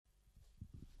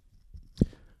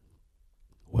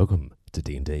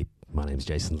Digging Deep. My name's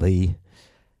Jason Lee.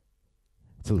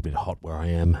 It's a little bit hot where I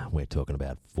am. We're talking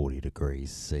about 40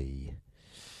 degrees C.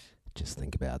 Just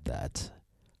think about that.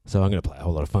 So I'm going to play a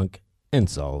whole lot of funk and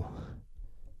soul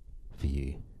for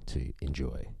you to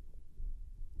enjoy.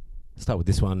 Start with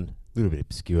this one, a little bit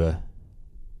obscure.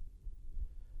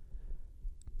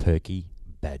 Perky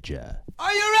Badger.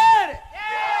 Are you ready?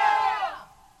 Yeah!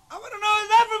 I want to know,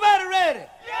 is everybody ready?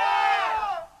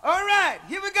 Yeah! All right,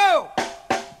 here we go.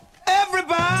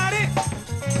 Everybody,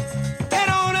 get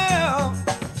on up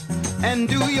and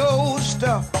do your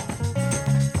stuff.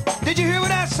 Did you hear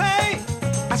what I say?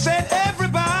 I said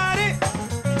everybody,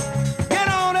 get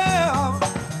on up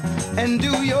and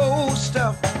do your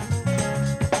stuff.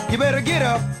 You better get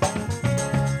up.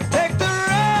 Take the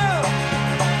rub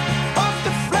off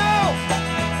the floor.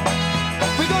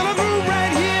 We're gonna groove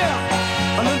right here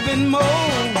a little bit more.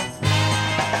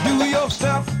 Do your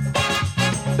stuff.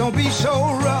 Don't be so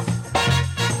rough.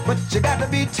 But you got to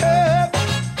be tough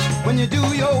when you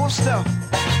do your stuff.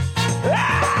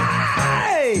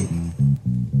 Hey!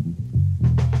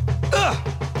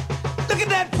 Look at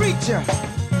that preacher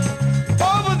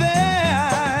over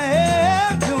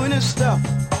there doing his stuff.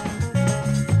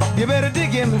 You better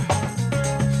dig him.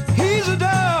 He's a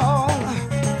dog.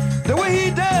 The way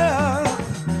he does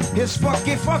his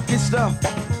funky stuff.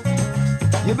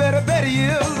 You better bet he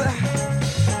is.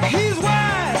 He's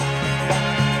wide,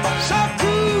 so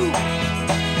cool.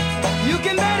 You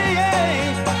can bet he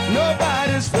ain't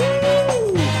nobody's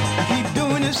fool. Keep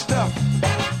doing his stuff,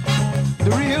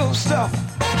 the real stuff.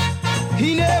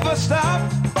 He never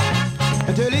stops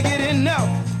until he get enough.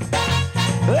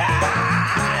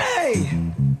 Hey!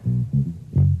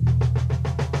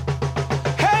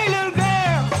 Hey, little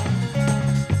girl,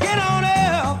 get on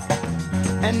up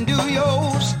and do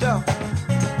your stuff.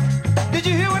 Did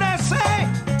you hear what I say?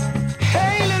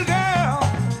 Hey, little girl,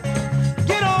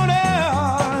 get on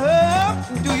up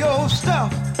and do your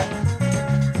stuff.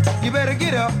 You better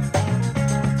get up.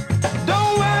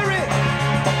 Don't worry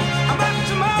about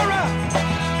tomorrow.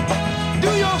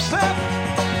 Do your stuff,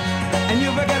 and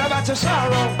you forget about your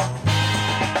sorrow.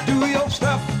 Do your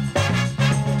stuff.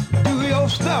 Do your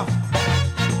stuff.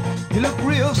 You look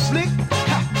real slick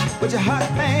with your hot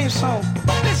pants on.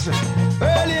 Listen,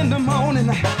 early in the morning,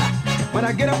 when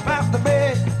I get up out the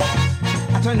bed,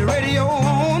 I turn the radio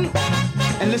on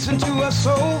and listen to a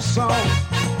soul song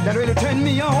that really turned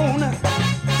me on.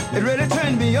 It really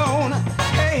turned me on.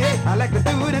 Hey, hey, I like to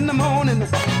do it in the morning.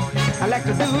 I like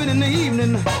to do it in the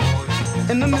evening.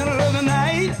 In the middle of the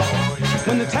night,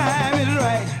 when the time is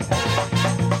right.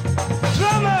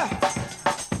 Drummer,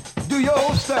 do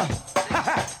your stuff.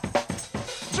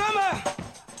 Drummer,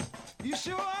 you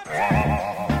sure?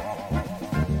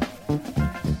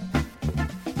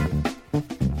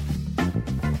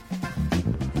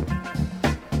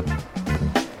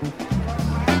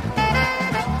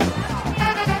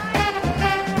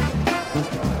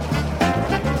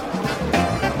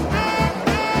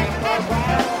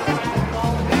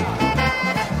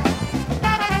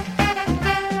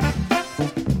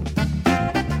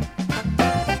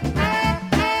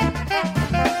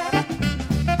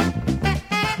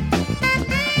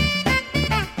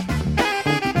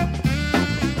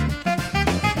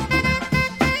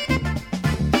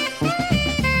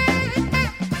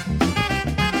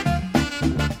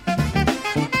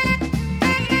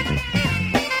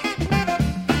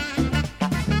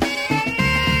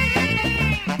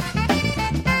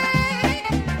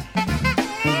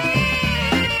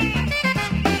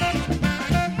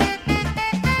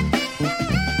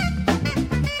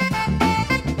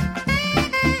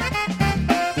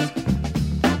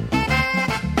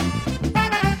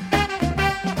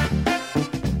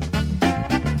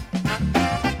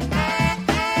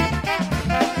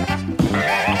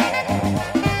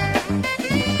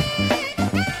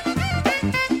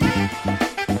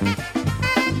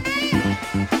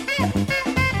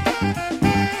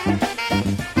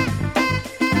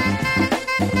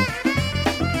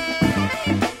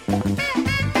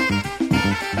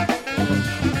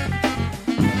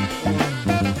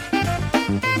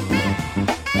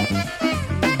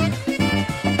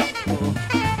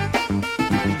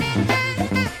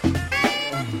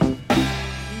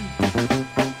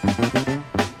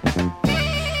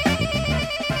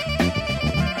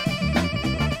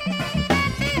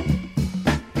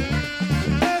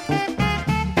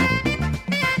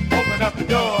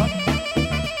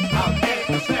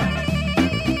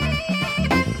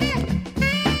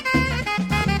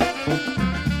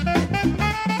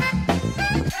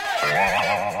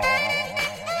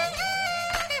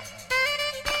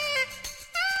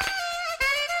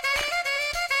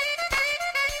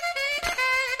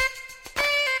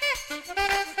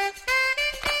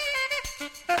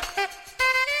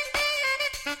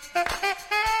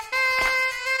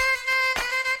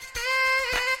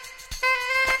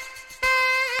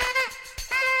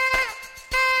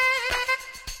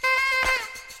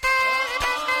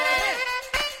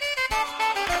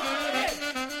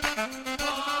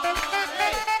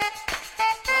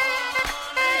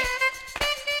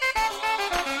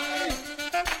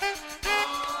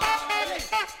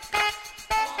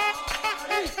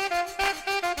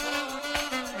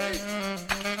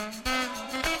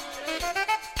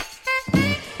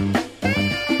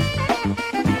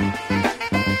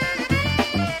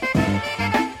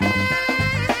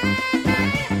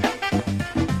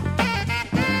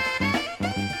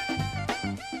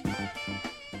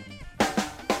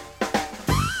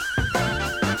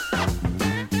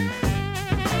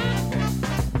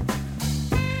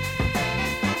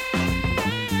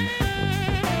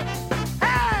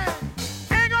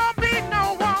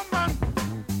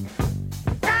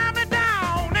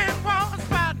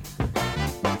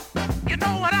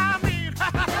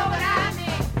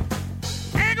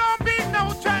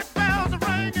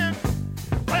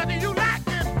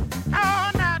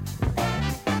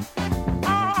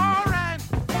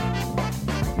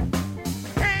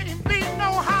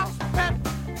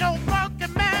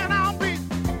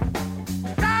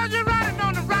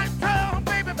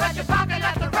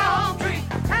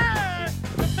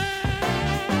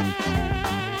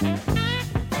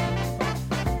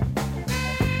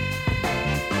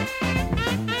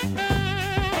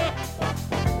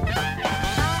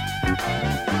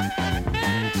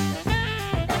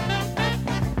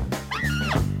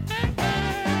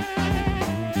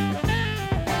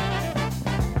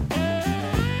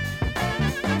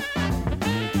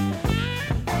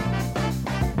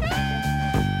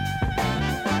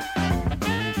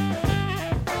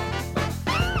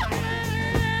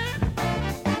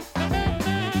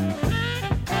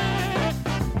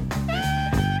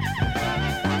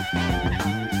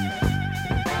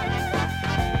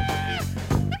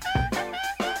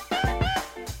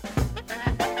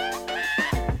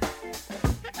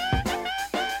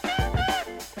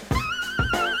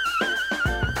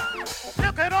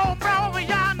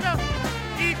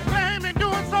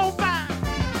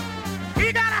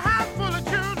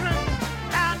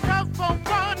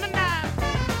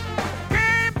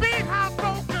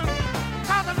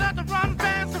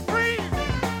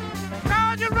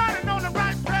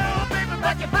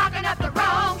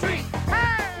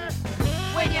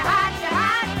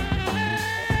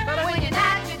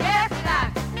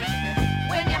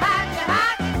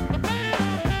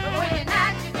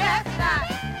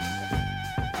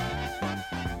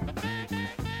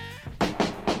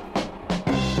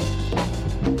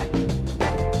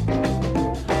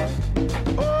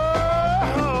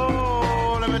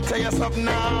 tell you something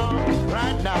now,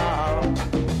 right now.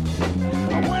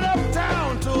 I went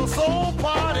uptown to a soul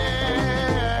party.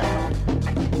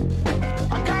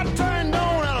 I got turned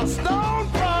on at a stone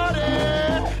party.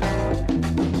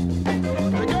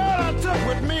 The girl I took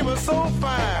with me was so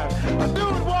fine. A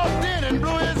dude walked in and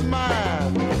blew his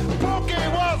mind. Pokey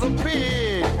was a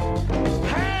pig.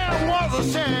 Ham was a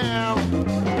sham.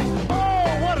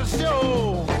 Oh, what a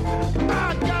show.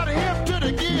 I got hip to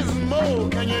the gizmo.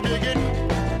 Can you dig it?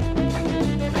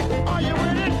 Are you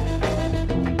with it?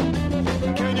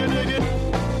 Can you dig it?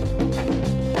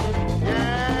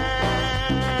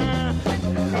 Yeah.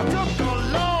 I took a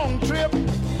long trip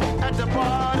at the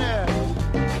party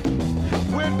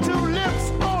with two lips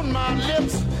on my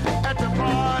lips at the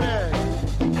party.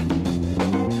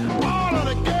 All of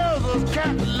the girls was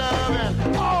cat loving.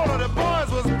 All of the boys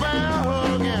was bear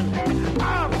hugging.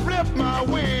 I flipped my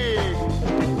wig.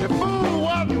 The fool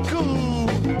wasn't cool.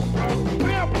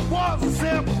 Pimp was a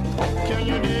simp. Can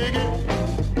you dig it?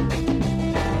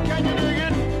 Can you dig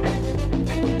it?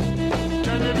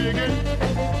 Can you dig it?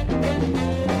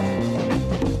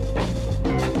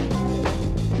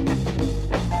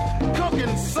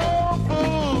 Cooking soul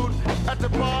food at the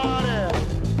party.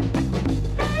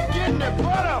 Getting the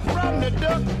butter from the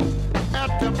duck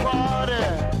at the party.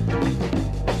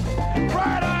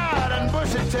 Bright-eyed and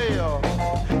bushy-tail.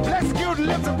 Execute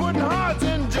lips and putting hearts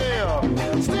in jail.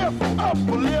 Stiff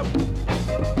upper lip.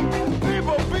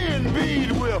 People being bead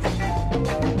with.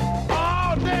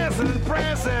 All dancing and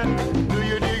prancing. Do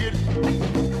you dig it?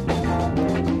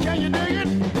 Can you dig it?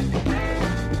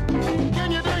 Can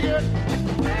you dig it?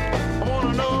 I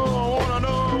wanna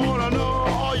know,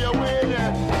 are you with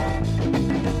it?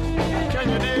 Can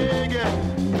you dig it?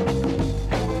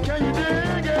 Can you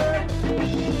dig it?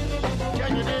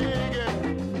 Can you dig it?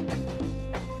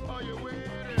 Are you with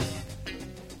it?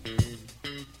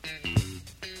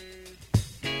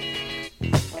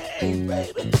 Hey,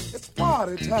 baby, it's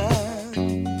party time.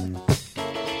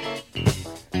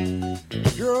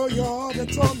 Girl, you're all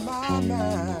that's on my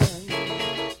mind.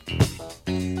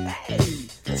 Hey,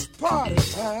 it's party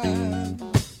time.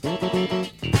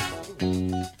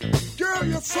 Girl,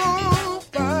 you're so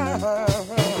fine. Party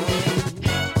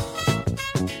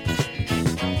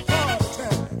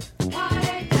time.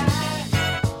 Party time.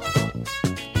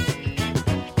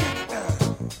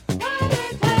 Party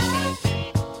time.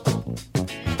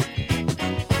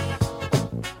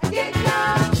 Get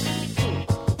down.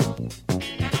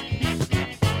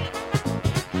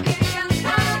 Get young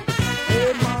time.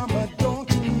 Hey, mama, don't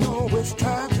you know it's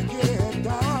time to get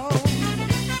down?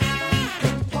 We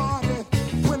can party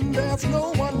when there's no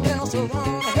one else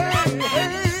around. Hey,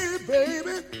 hey,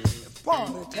 baby, it's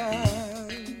party time.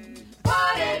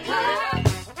 Party time.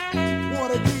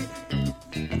 Wanna be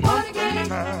Party game.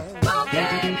 time.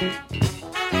 Okay.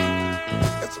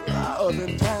 It's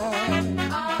loving time.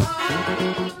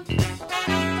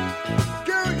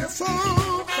 Girl, you're so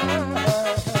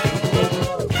fine.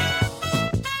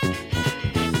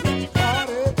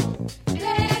 Party.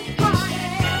 Let's party.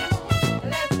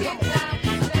 Let's get down.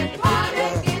 Let's party.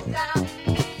 Get down.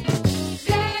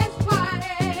 Let's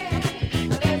party.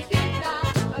 Let's get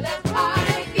down. Let's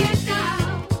party. Get down.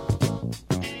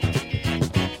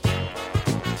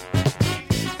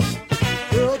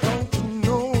 Girl, don't you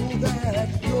know that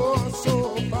you're so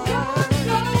fine?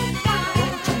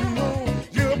 Don't you know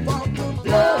you're about to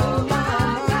blow my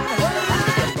mind?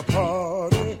 Hey, the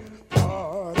party,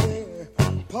 party,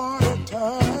 party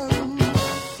time.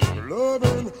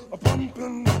 Loving, a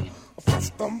pumping, a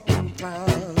fist thumping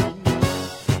time.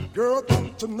 Girl,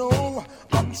 don't you know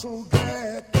I'm so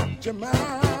glad that you're mine?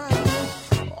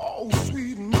 Oh,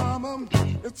 sweet mama,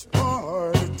 it's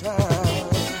party time.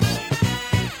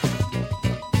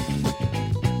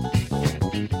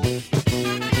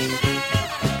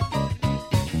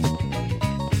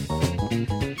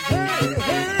 Hey,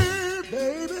 hey,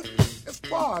 baby, it's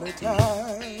party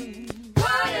time.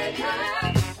 Party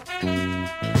time.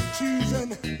 Season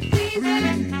Season.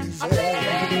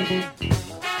 breezy.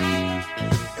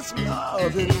 It's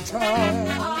loving time.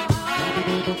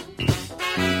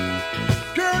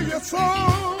 Girl, you're so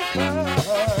fine.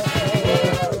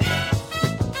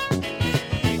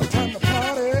 Time to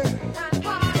party. Time to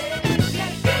party. Let's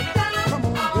get down. Come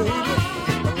on, baby.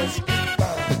 Let's get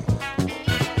down.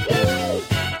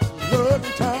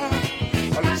 Loving time.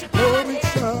 Let's love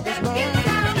each other's mind.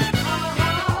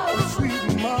 Oh, sweet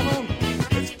mama,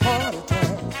 it's party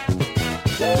time.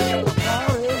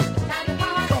 Party.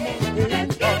 Come on, baby.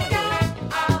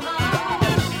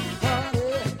 Party.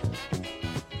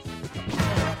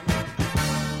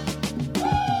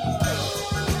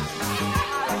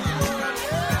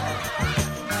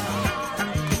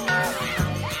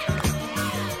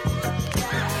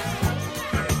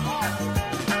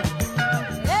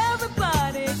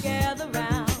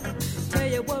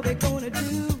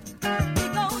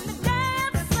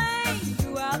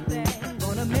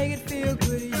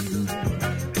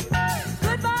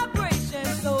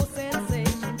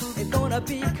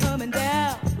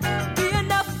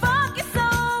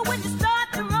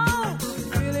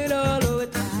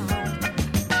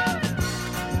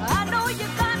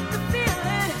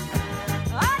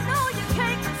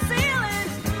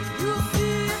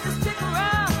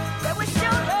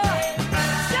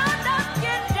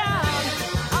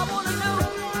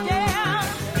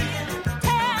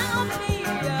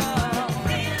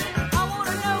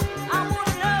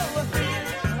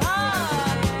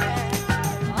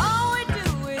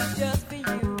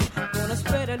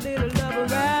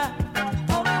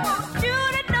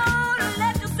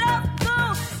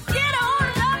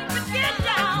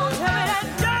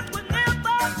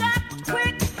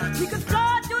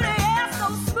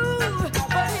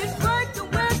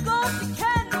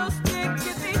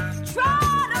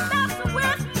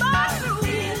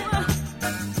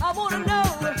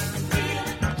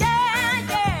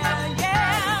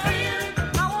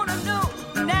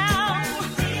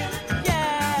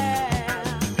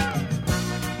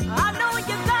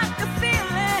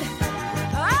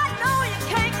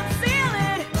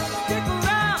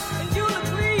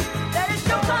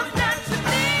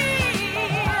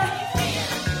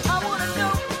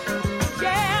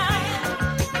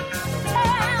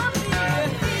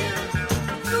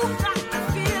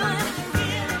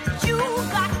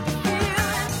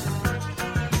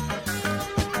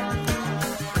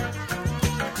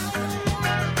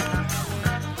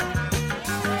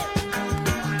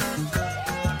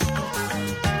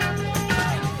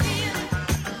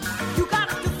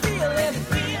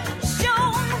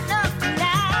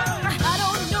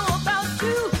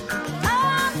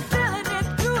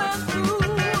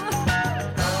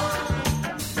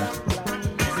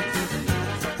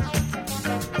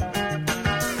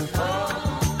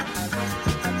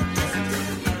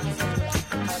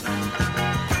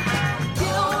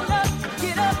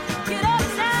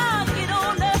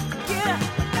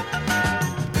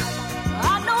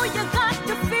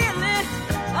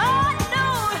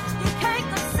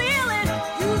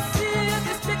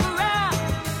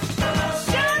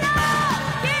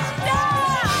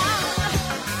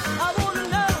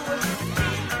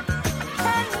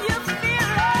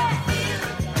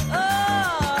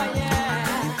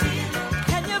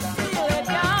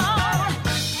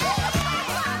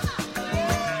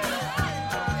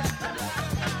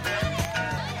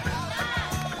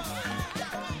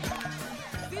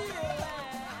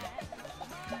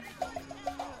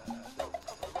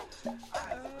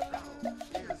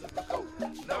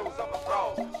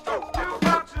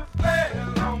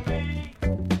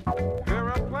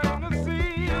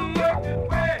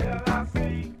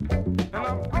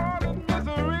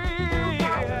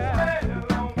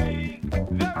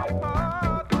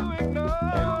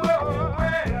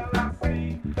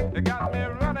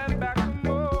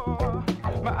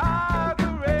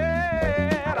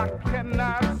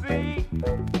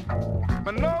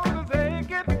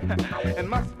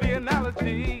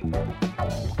 apology.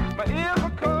 My ears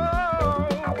are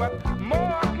cold, what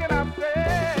more can I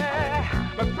say?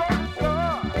 My throat is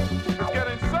sore, it's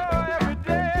getting sore every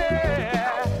day.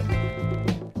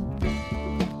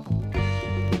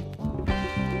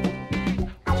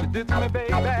 What you did to me,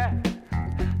 baby?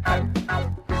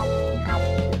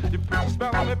 You put a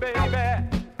spell on me, baby.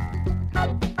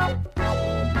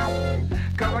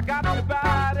 'Cause I got your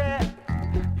body,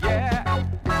 yeah.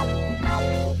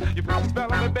 You put a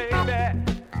spell on me, baby.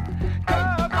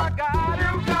 'Cause I got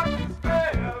you. Got the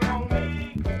spell on me.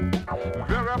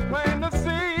 Very plain to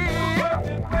see. What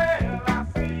you spell I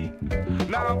see.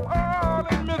 Now I'm all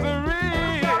in misery.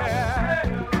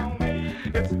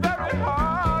 It's very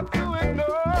hard to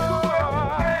ignore.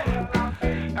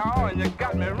 Oh, and you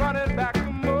got me running back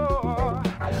for more.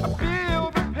 I feel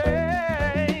the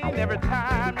pain every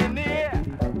time you're near.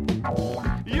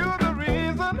 You're the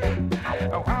reason,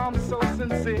 oh, I'm so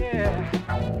sincere.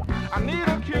 I need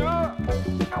a cure,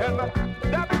 and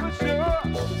that's for sure.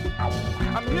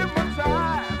 I'm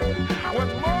hypnotized. What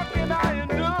more can I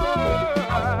endure?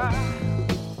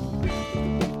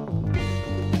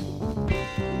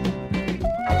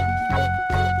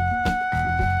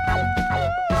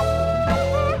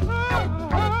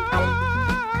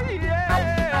 Yeah.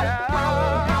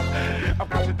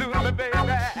 What you do to me, baby?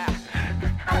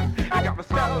 You got the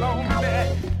spell on me.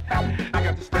 You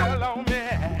got the spell on me.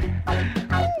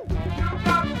 You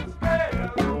got the spell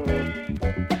on me.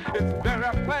 It's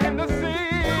very plain to see.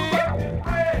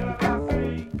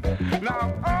 Now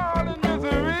I'm all in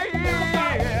misery.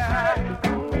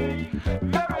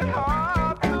 Very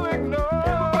hard to ignore.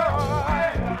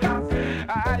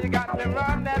 You got me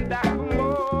running down for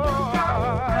more.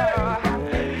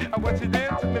 What you did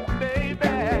to me,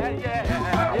 baby? Yeah.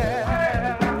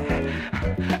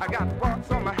 I got marks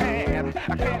on my hand.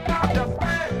 I just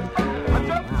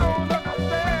don't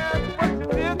understand what you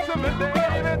did to me,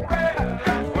 baby.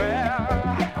 Well,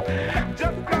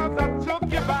 just 'cause I took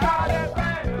your body,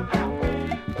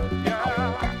 yeah.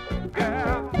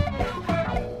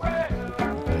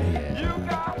 You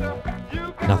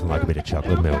got Nothing like a bit of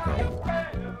chocolate milk, eh?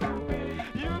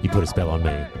 You put a spell on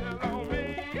me.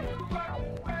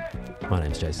 My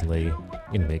name's Jason Lee.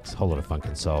 In mix, whole lot of funk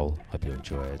and soul. Hope you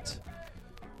enjoy it.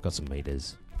 Got some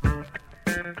meters.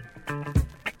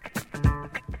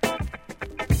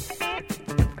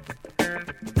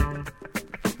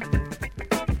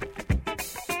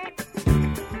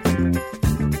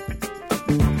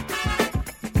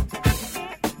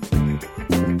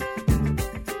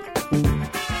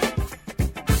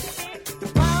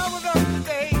 Powers of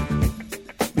today,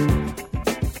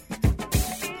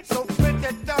 so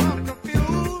pretty darn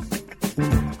confused,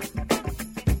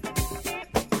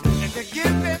 and they're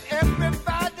giving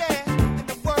everybody in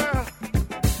the world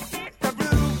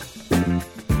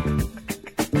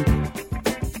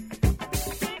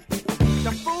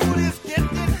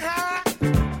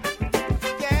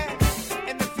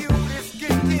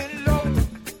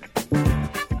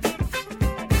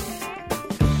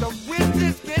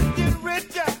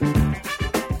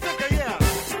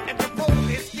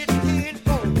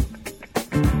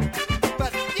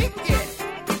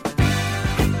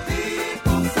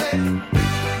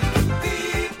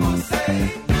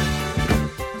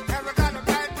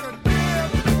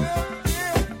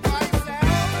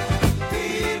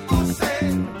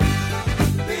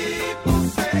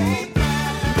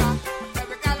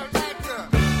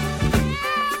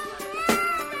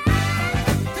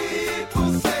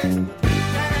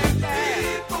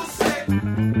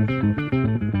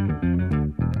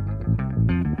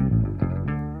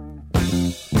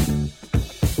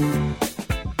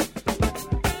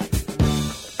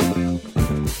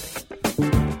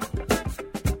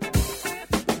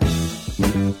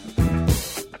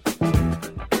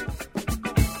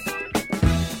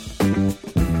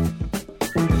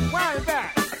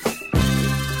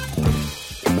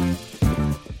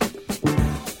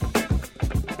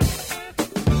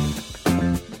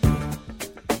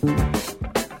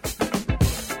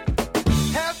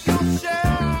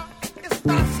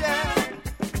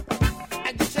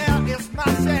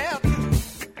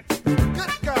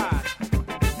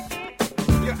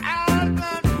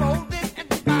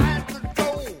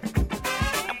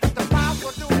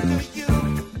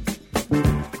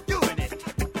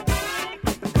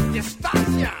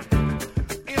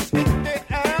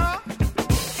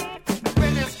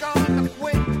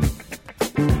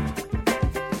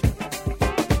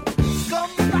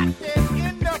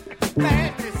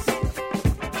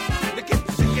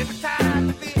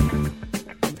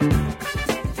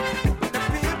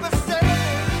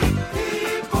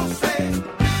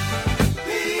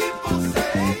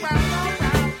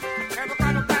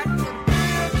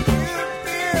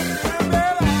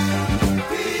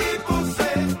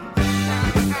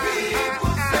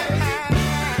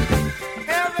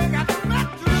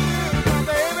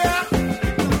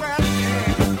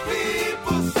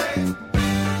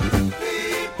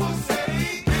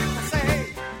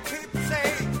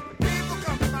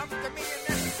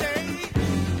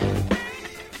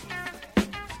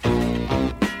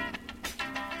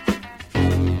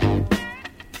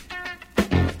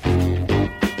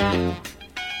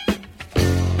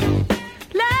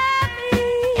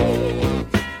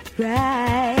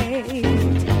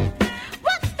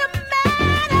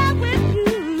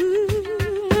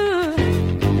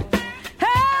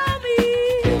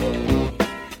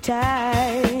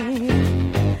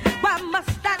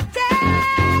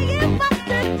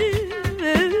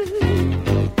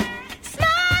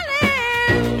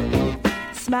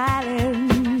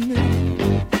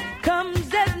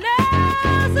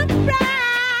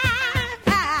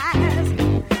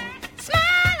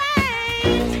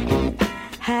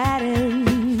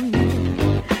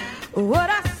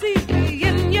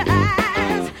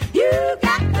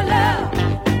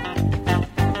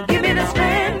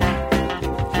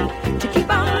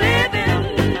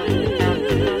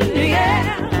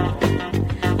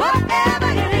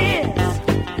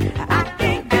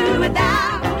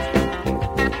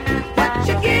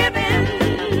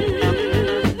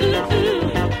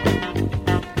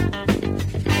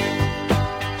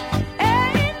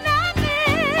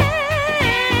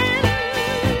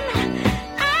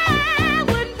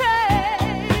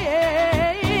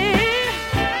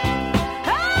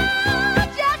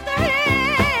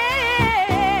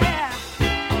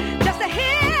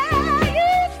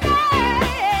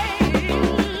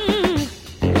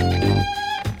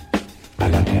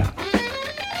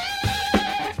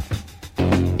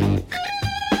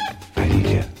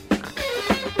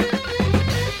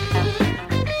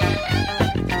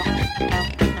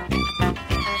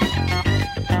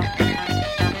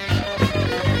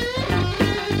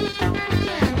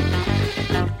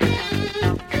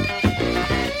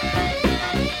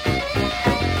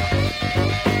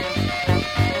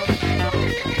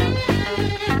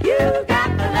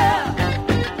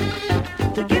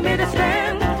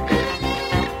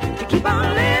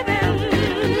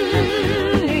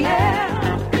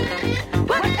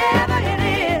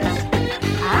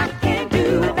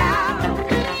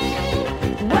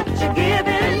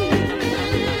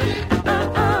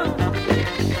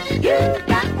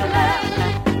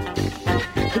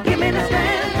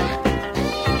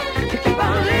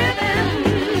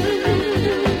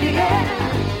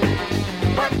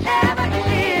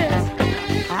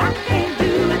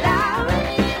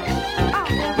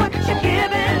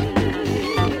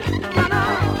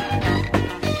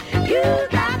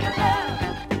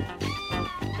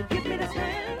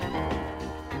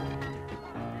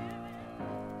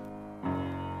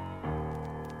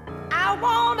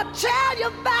wanna tell you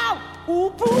about ooh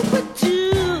poo poo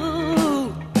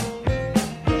too.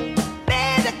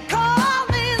 Baby, call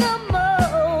me the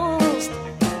most.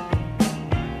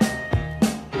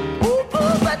 Ooh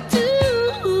poo poo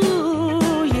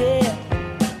too, yeah.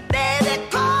 Baby,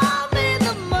 call me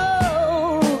the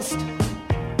most.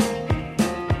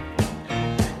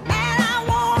 And I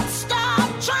won't stop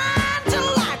trying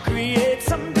till I create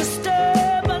some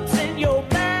disturbance in your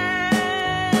mind.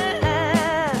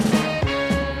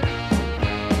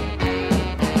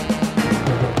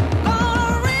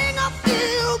 Gonna ring a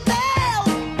few bells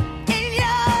in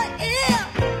your ear.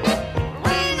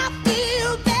 Ring a few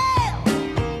bells.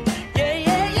 Yeah,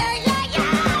 yeah, yeah, yeah,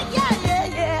 yeah, yeah, yeah,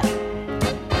 yeah.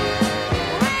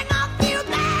 Ring a few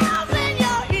bells in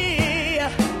your ear.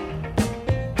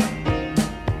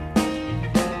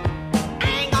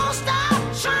 Ain't gonna stop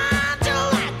trying till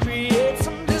I create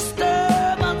some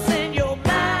disturbance in your mind.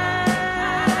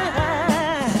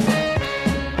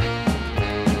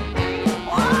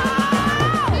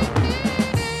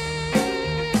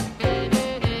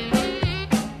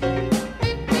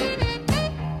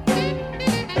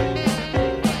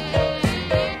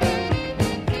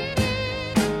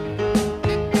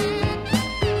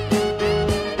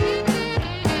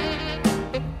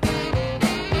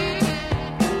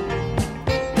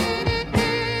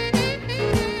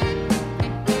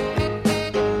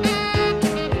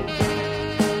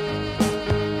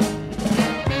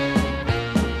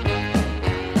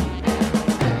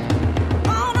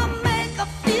 Wanna make a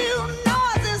few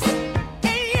noises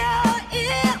in your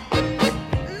ear.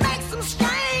 Make some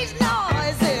strange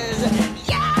noises.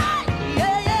 Yeah,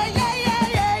 yeah, yeah, yeah, yeah,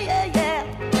 yeah, yeah, yeah.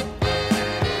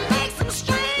 Make some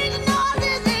strange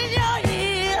noises in your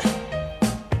ear.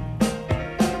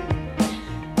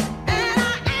 And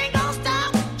I ain't gonna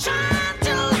stop trying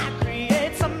till I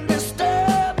create some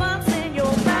disturbance in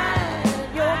your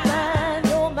mind, your mind,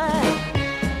 your mind,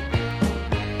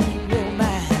 your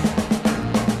mind.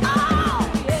 Oh,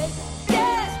 yes,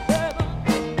 yes,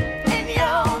 in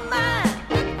your mind.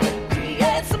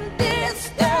 Create some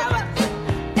disturbance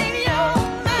in your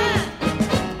mind.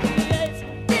 Create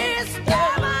some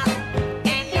disturbance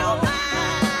in your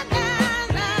mind.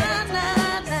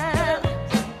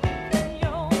 In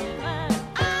your mind.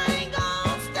 I ain't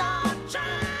gonna stop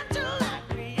trying till I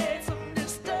create some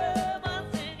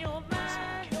disturbance in your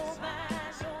mind. Your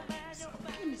mind, your mind, your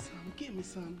mind. Give me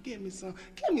some, give me some,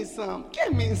 give me some,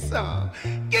 give me some,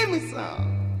 give me some.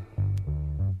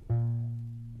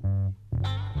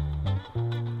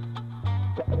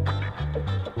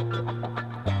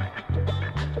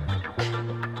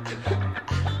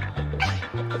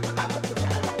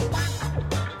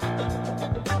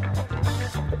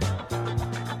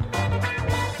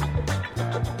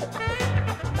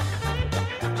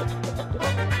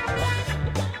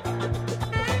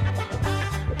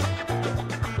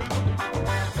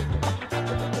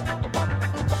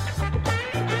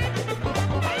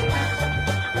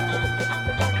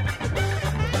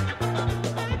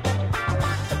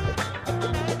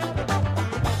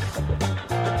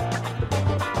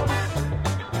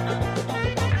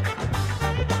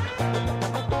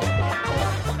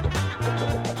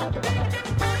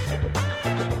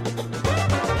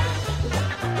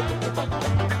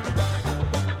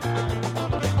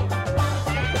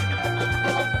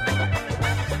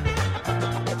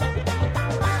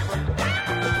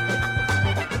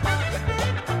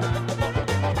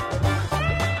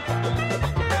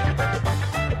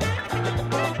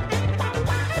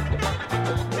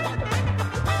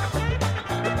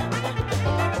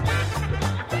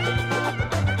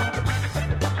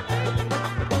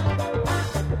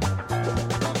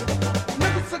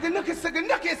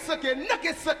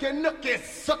 Nookie,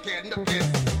 sucky, nookie.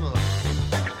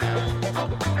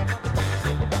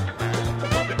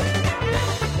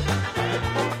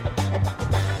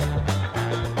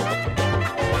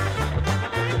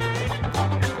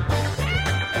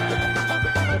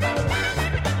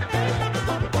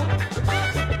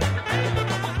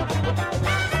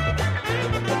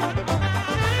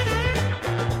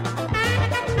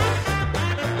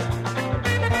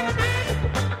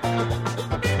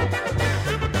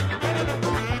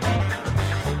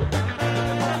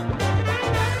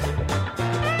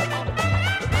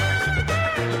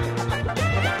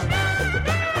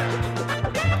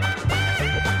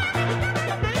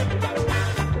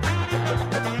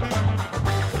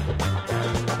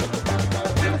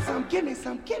 Give me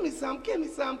some, give me some, give me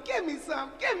some, give me some,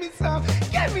 give me some,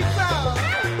 give me some.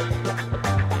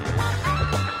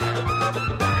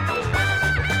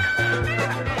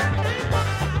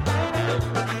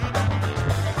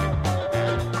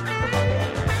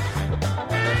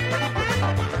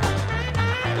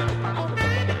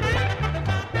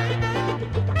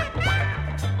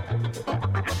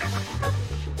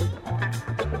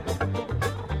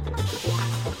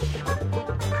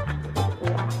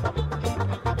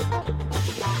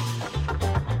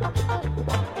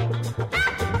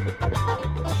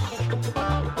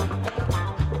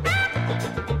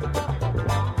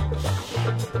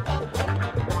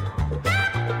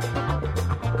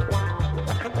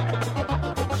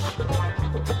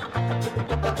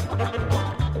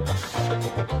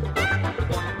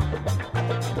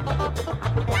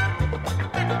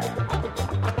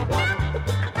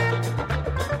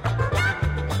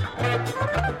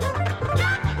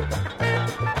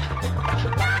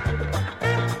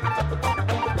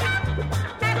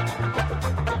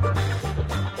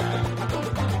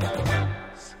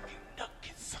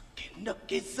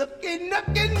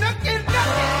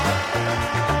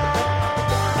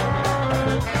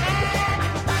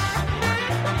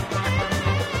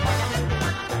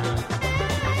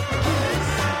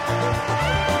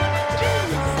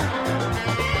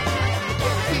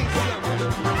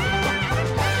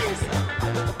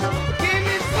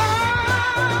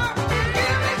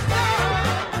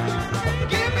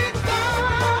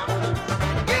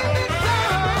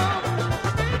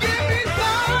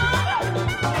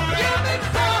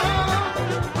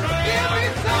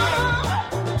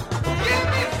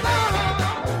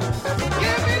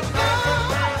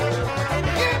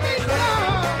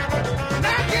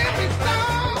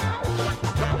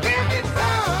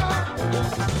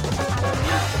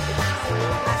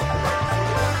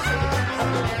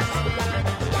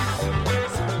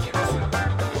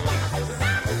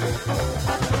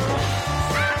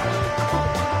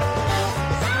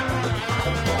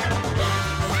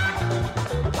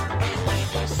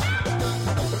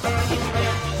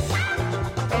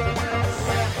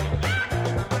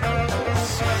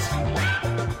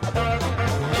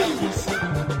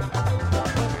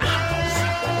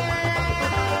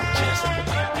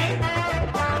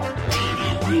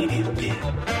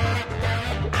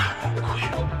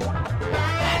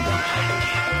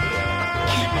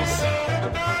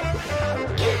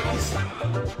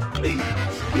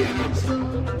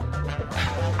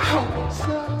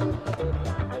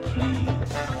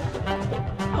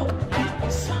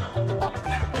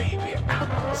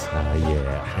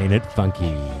 Ain't it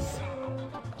funky?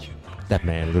 That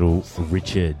man, little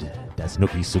Richard, that's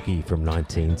Nookie Sookie from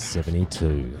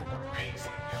 1972.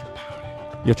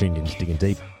 You're tuned in to Digging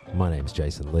Deep. My name's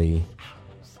Jason Lee.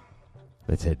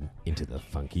 Let's head into the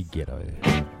funky ghetto.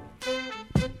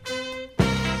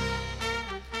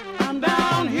 I'm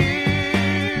down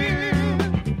here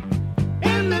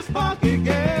in this funky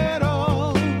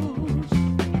ghetto.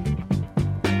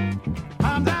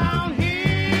 I'm down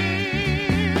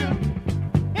here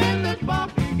in this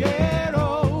funky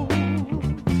ghetto.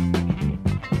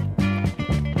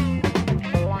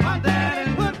 My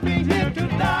daddy put me here to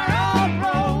die on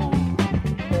road.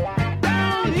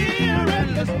 Down here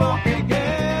in this funky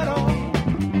ghetto.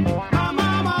 My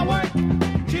mama worked,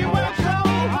 she worked so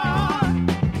hard.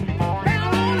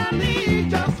 Down on her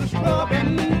knees just to scrub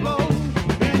and blow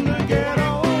in the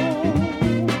ghetto.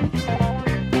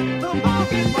 The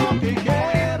funky, funky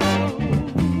ghetto.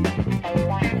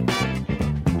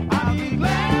 I'll be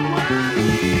glad when I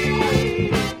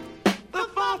leave the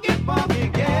funky, funky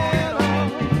ghetto.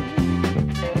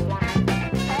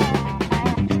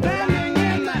 Standing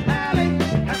in the alley,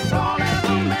 as tall as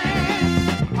a man,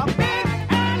 a big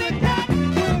alley cat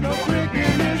with a brick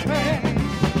in his hand.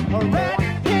 A rat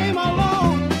came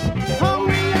along,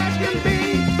 hungry as can be,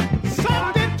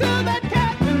 sucked it to that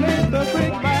cat and ate the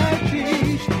brick by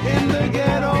cheese in the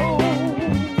ghetto.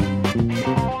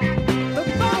 The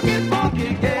funky, funky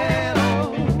ghetto.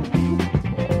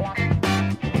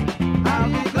 I'll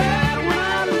be glad when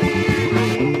I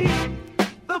leave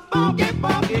the funky,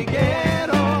 funky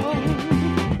ghetto.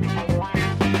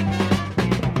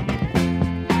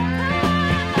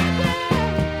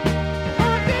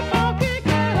 Funky, funky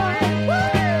ghetto. Woo!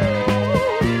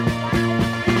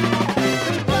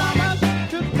 The promise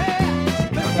to tear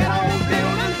the ghetto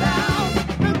building down.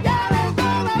 The ghetto's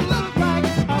gonna look like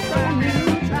a brand new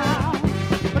town.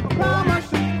 But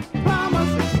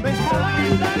promises, they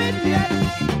haven't done it yet.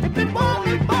 If it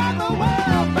wasn't for the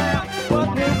welfare, what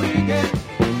did we get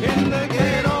in the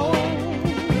ghetto?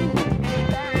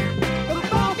 The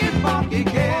funky, funky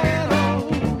ghetto.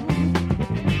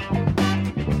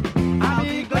 I'll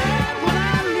be glad when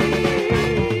I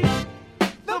leave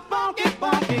the funky,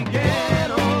 funky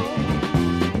ghetto.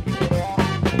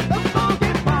 The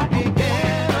funky, funky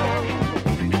ghetto.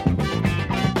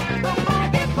 The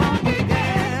funky, funky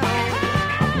ghetto.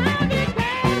 I'll be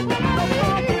glad when I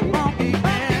leave the funky, funky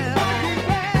ghetto.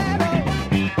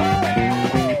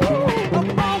 The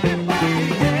funky, funky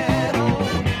ghetto.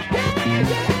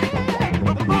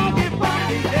 The funky,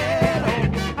 funky ghetto.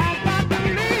 I got to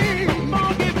leave the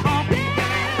funky, funky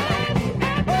ghetto.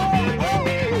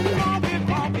 Funky,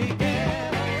 funky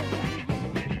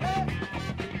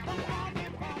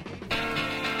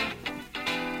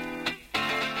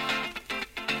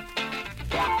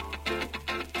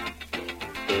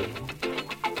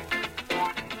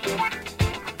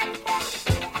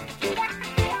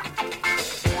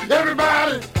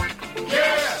Everybody,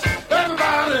 yeah,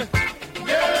 everybody,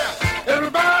 yeah,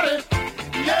 everybody,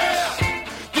 yeah.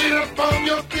 Get up on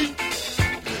your feet.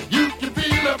 You can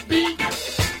feel a beat.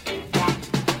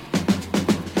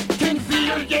 Can you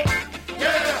feel it? Yeah,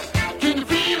 yeah. Can you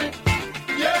feel it?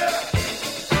 Yeah.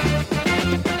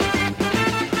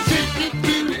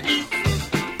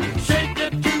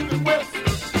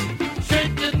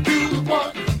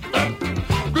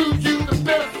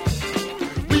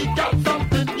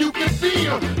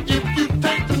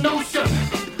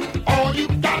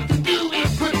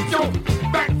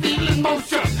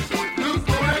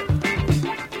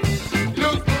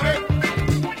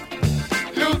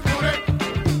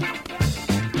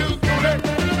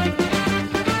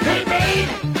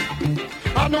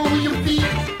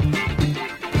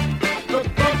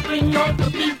 'cause the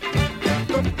beat,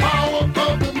 the power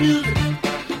of the music.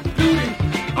 Beauty,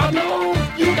 I know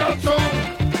you got soul,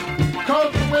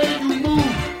 'cause the way you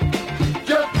move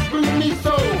just brings me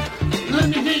so. Let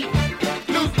me heat,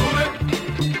 loose booty,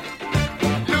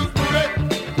 loose booty,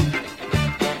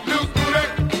 loose booty,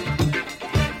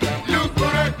 loose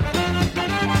booty.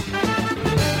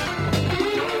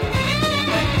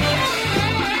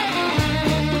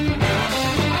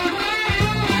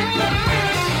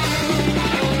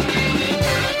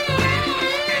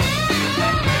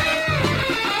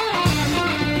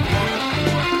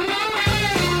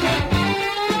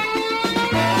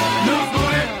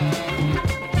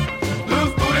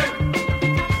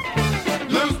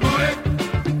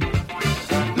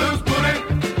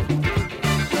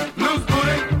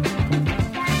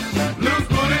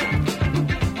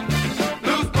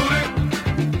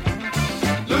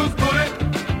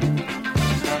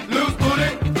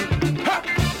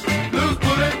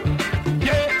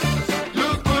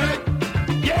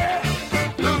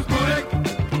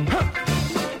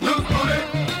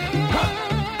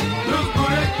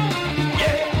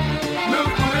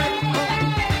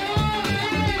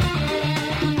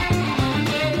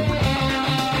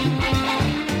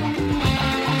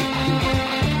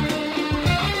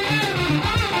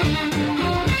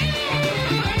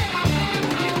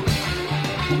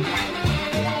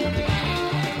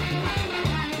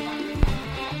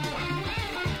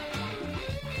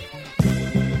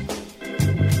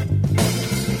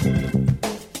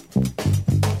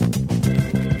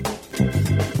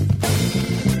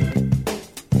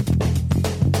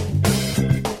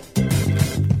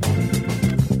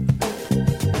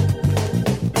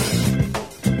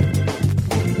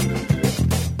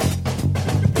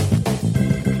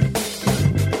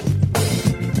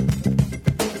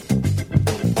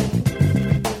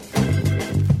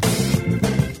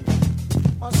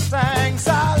 Mustang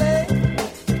Sally,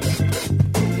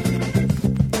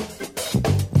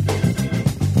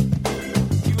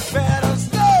 you better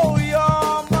slow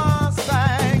your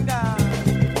Mustang down.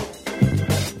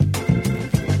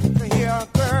 Here,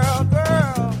 girl,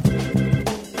 girl.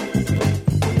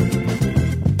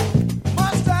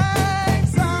 Mustang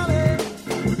Sally,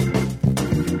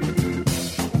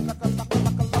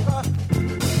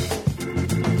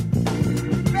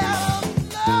 better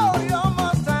slow your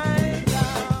Mustang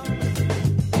down.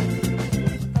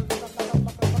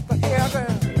 Here,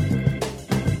 girl.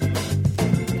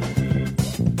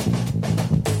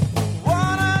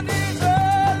 One of these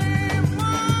early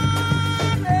mornings,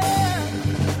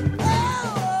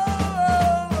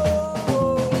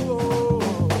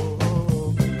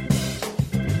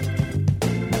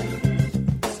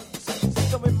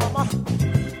 tell me, mama,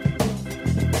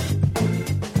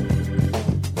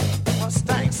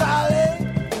 Mustang Sally,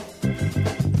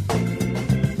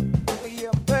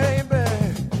 yeah, baby,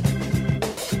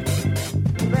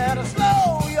 better slow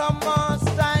your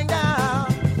Mustang down.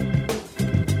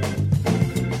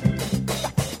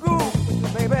 Groove,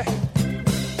 baby.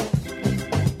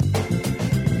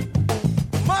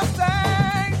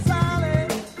 Mustang Sally,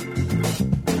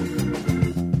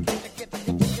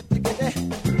 get it.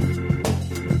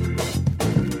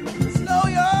 Slow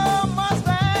your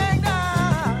Mustang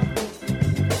down.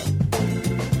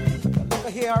 Look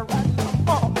here, right now,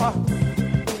 mama.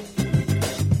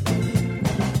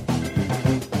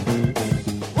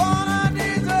 One of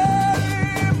these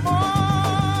early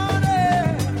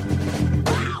mornings,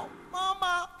 wow,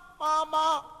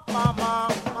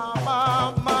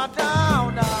 mama, down.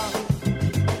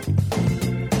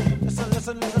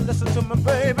 Listen to me,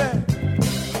 baby.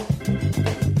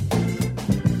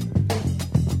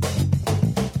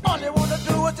 All you wanna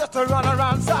do is just to run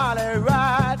around, Sally,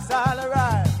 ride.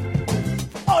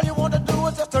 All you wanna do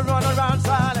is just to run around,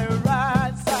 Sally,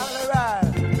 ride.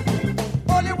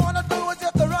 All you wanna do is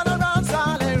just to run around,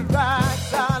 Sally,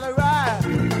 ride.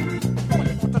 All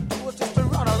you wanna do is just to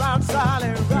run around,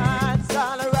 Sally, ride.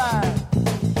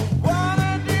 One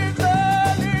of these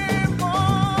early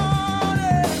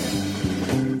mornings,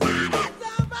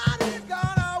 somebody's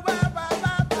gonna wear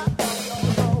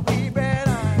your baby.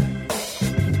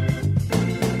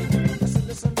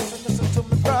 Listen to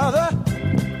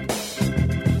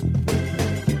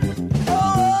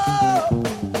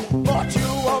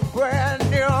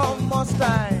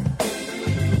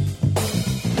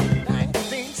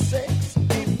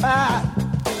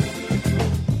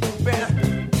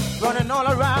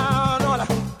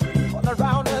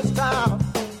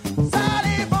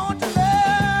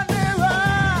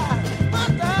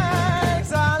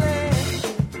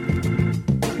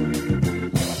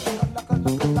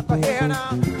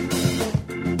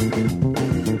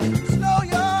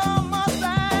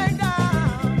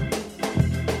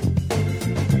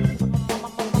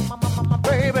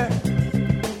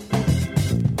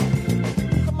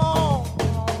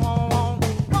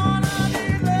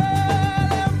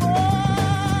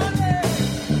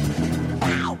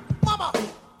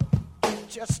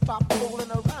just stop fooling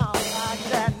around like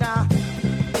that now.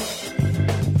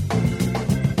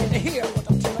 Can you hear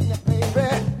what I'm telling you, baby?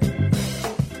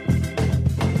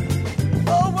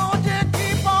 Oh, won't you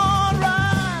keep on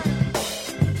riding?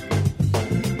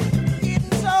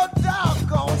 Getting so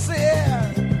doggone sick.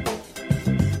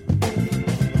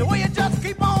 The way you just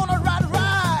keep on a ride.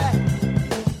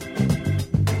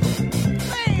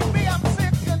 Baby, I'm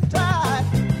sick and tired.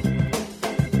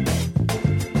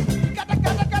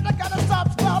 Gotta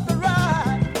stop the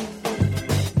ride.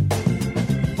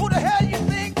 Who the hell you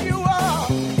think you are?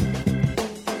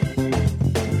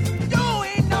 You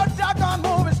ain't no doggone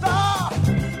movie star.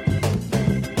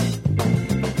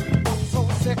 I'm so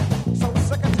sick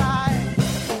and tired.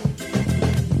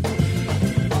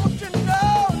 Don't you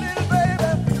know, little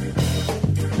baby?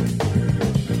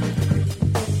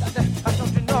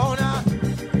 Don't you know now?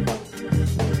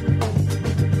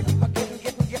 I'm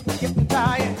getting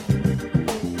tired.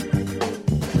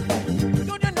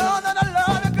 Don't you know that I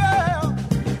love you, girl?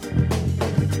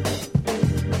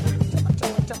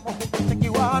 Tell me who you think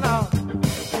you are now? Who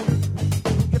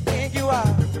you think you are?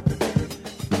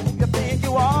 Who you think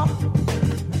you are?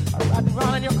 I'm riding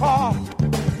around in your car.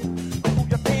 Who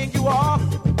you think you are?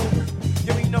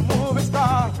 You ain't no movie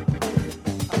star.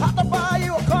 I have to buy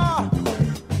you a car. Who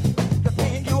you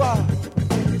think you are?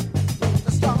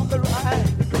 To stop the ride.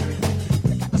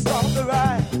 You got to stop the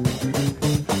ride.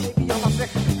 Baby, you're my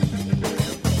sick.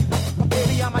 My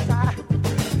baby, I'm a tie.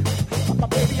 My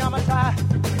baby, I'm a tie.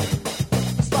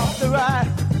 Stop the ride.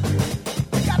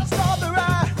 You gotta stop the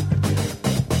ride.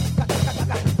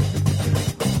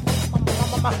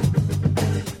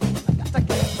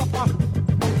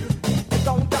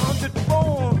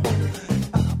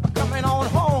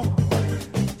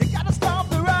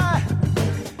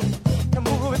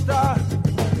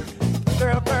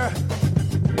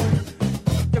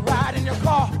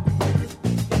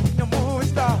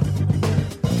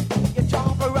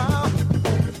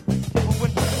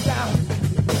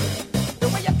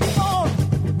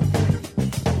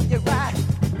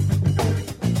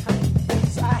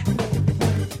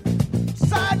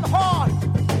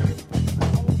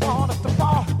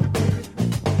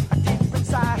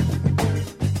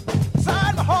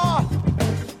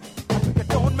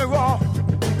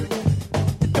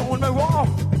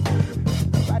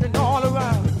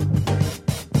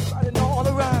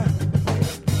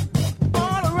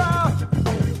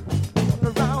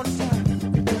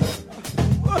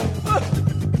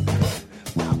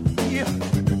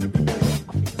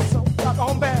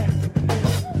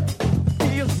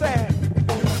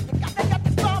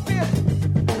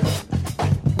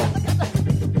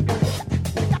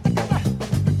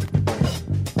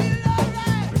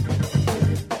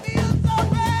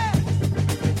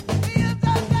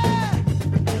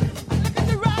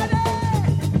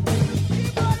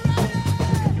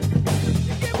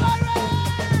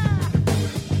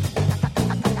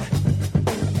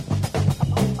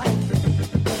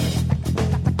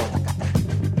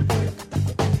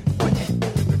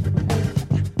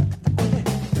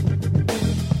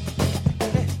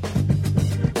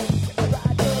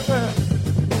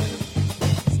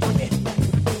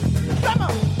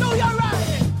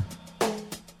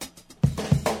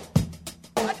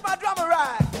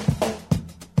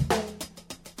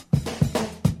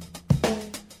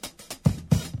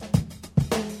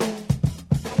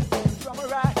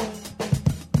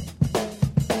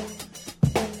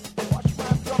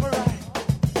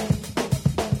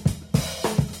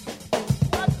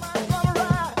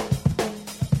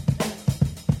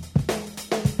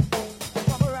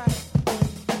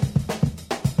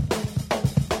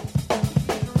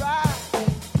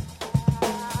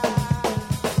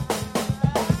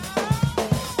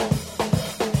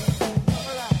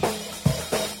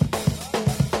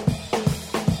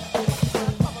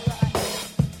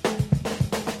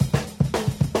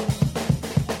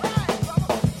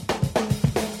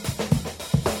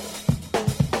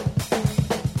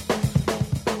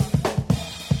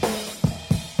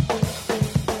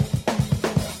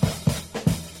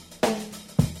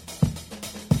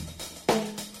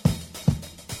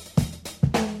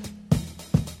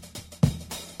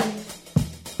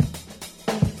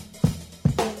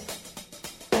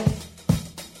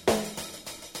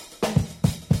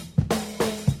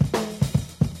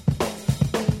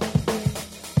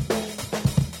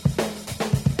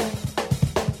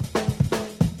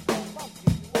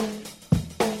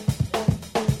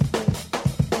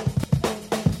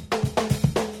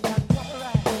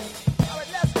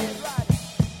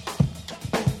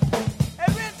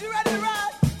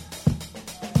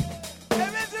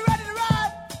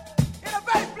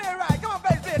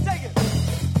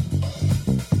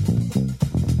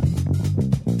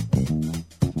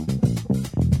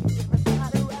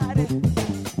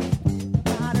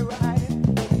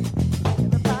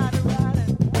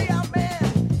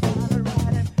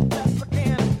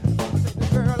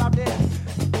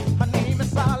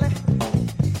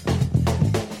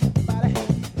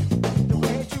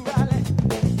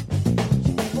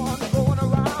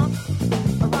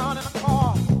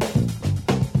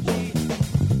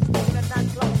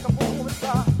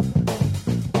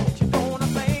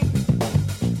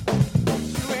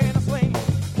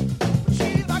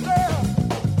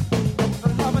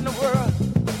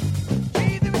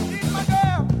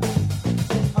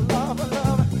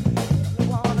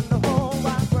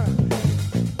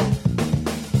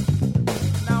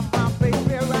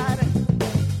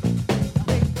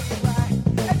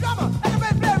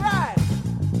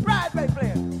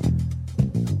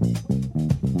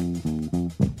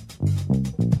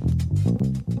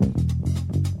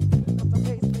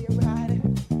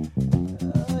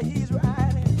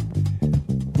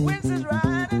 Winds is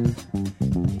riding,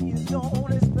 he's doing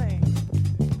his thing.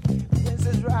 Winds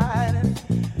is riding,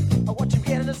 I want you to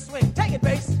get in the swing. Take it,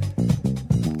 bass.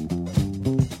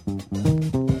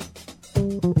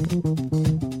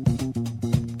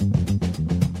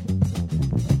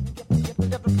 Get a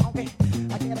little funky.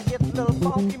 I gotta get a little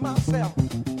funky myself.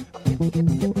 Get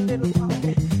a little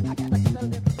funky. I gotta get a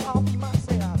little funky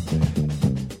myself.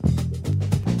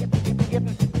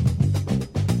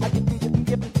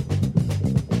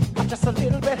 I'm just a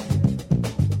little bit.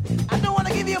 I don't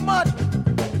wanna give you much.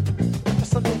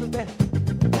 Just a little bit.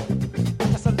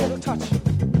 Just a little touch.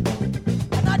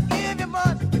 I not give you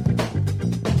much.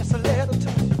 Just a little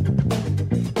touch.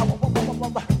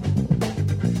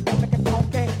 Make it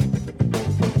funky.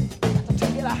 Got to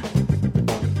take it out.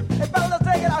 Hey, fellas,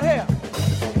 take it out here.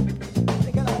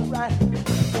 Take it out right.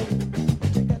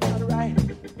 Take it out right.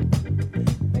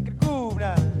 Make it groove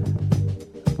now.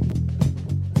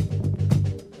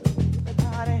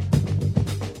 Everybody,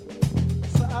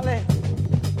 Sally,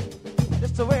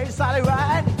 this the way Sally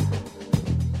ride.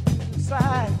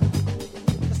 Side,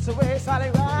 this the way Sally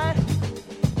ride.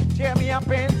 Tear me up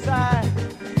inside.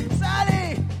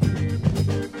 Sally,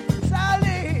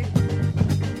 Sally,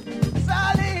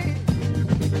 Sally.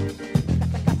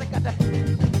 Got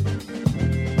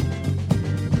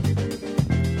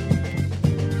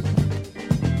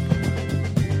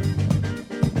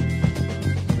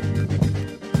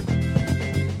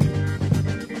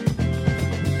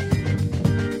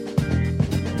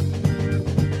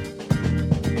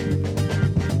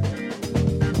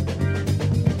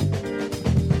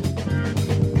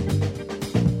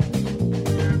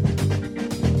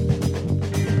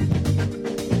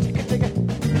Take it.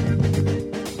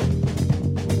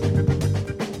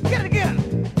 Get it again.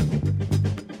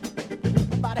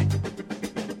 Body.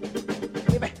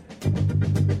 Baby.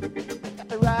 Got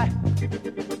the ride.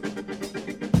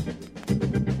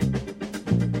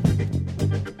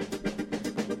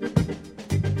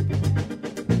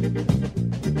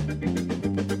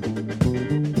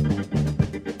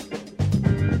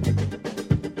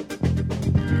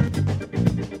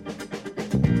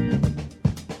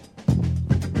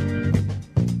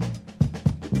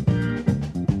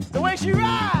 It's the way she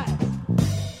rides.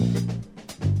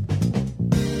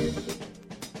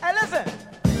 Hey, listen.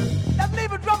 Let's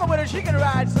leave a drummer with her. She can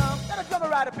ride some. Let a drummer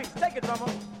ride a piece. Take it, drummer.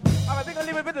 All right, we're gonna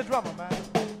leave it with the drummer, man.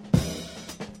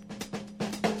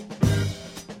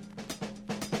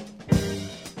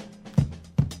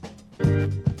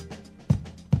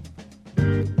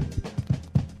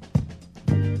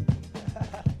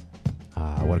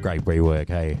 What a great rework,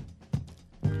 hey?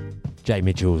 Jay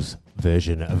Mitchell's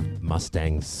version of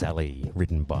Mustang Sally,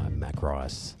 written by Mac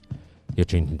Rice. You're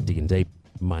tuned to Digging Deep.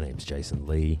 My name's Jason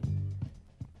Lee.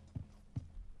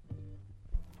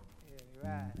 Yeah, you're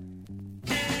right.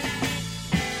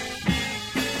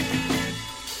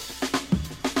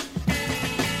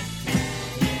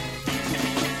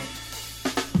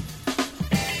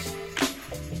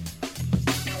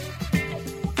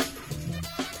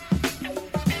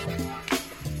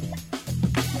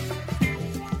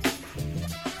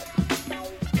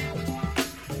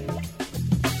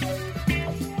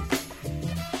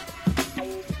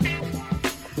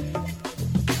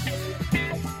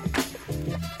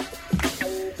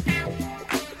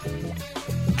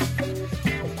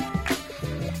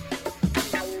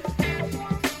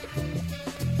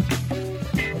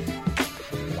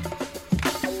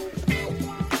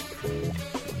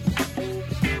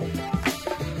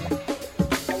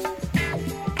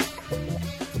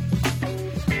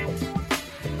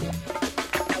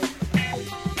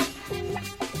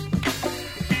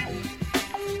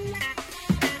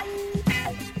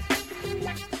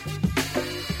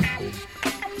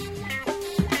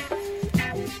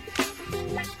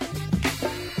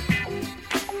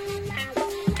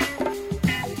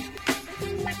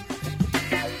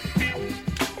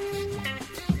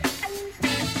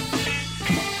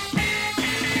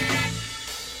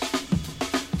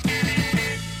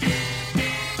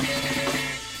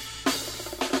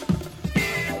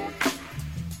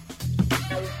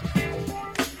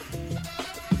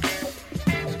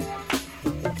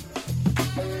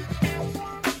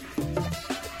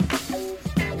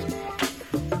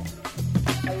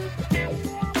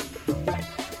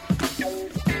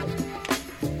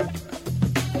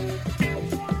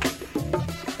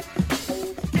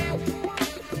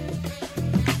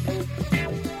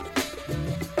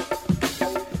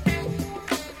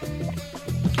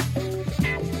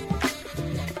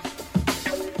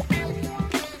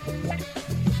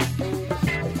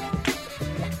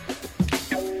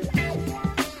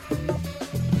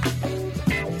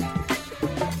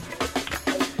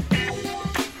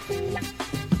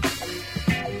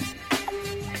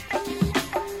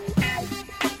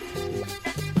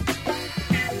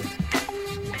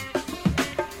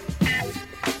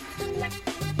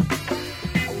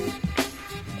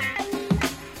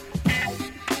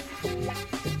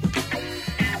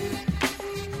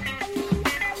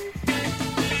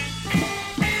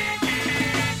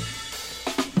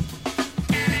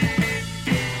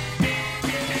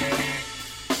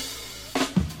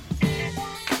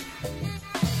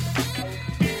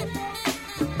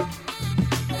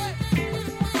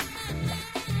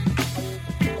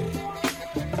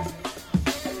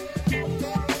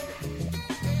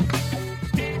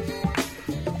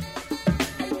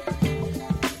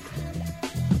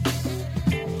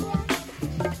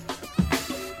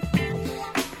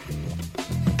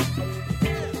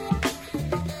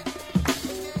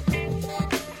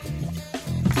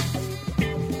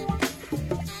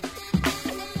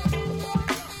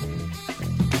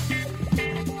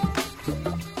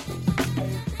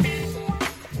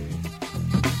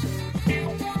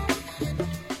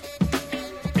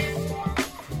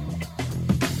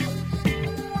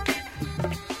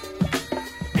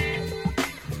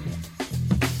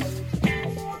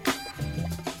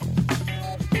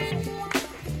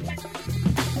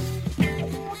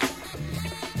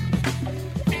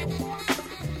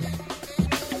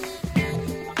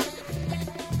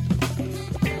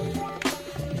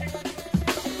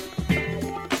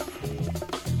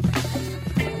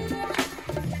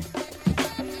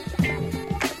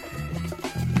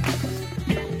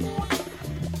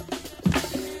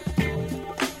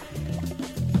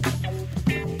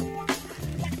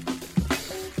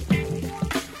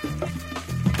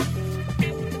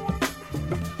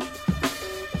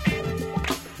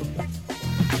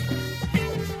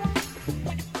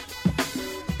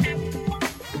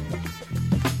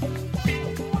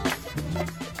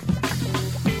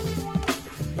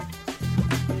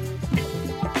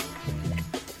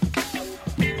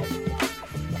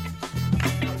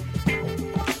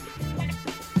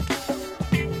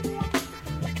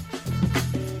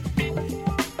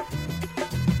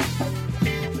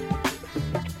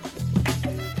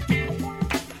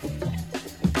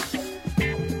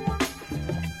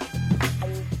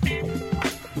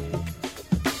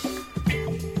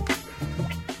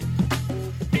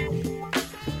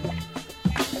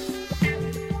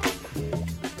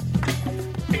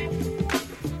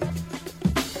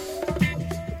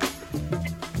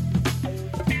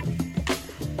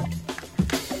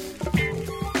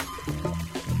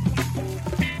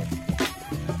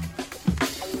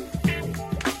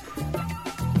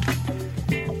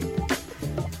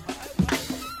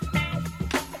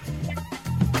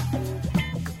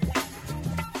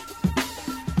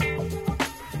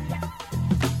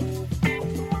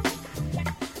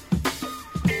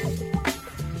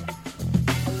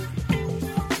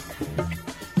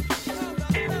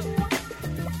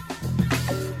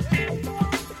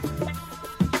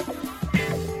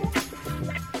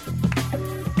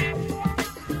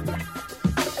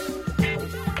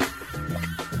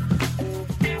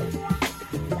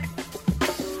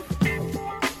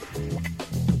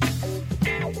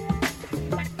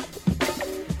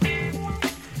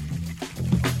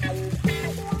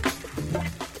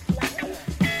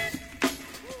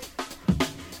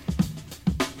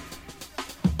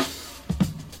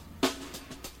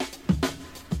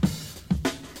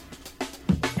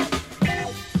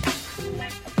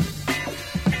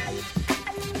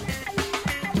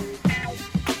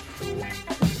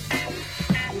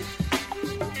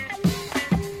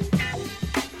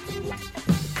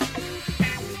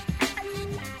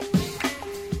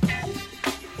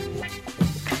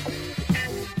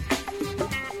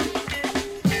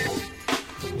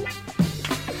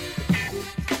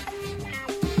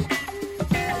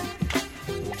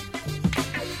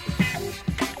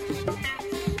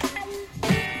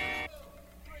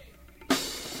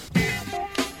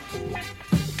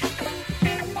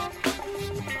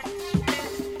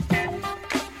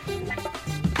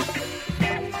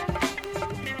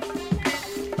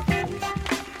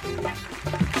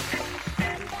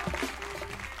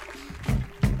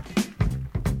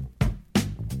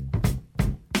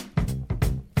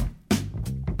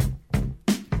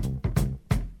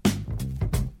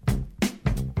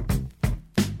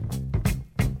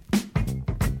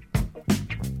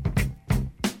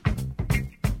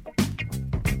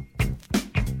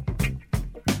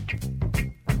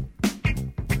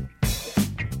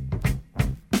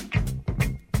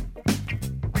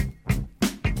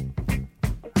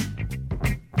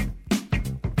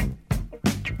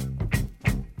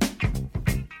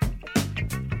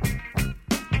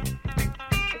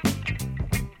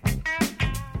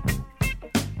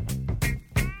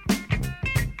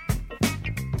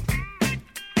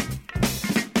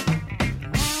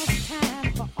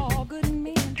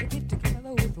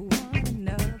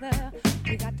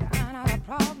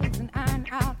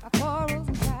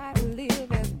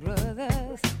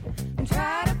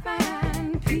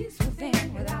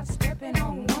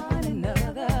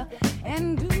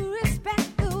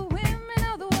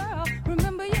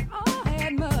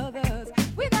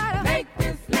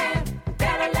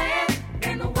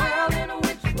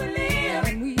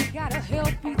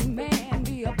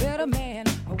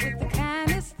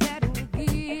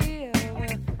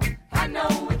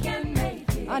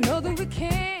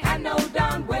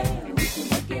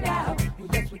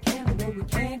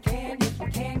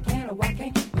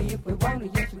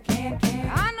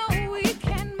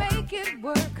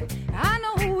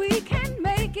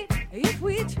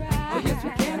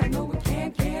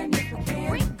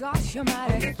 gosh, you're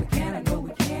mighty. Yes, we can. I know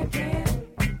we can.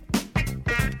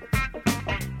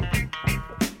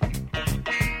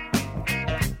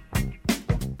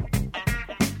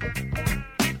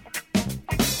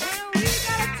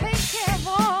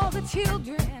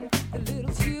 Children, the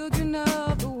little children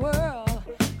of the world,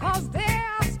 'cause they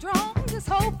are strongest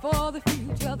hope for the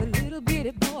future, the little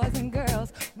bitty boys and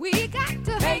girls. We got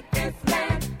to make this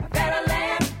land a better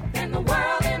land than the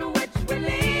world in which we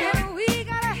live. And we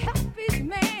gotta help each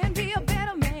man be a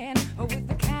better man with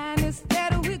the kindness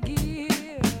that we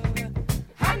give.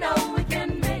 I know we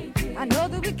can make it. I know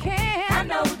that we can. I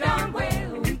know darn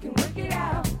well we can work it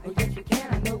out. Oh, yes we can.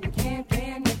 I know we can.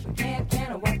 Yes we can.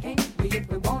 Oh, why can't we if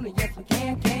we want it? Yes we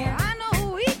can. I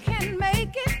know we can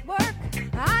make it work.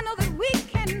 I know that we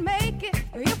can make it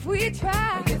if we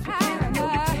try. Oh, yes we can. I know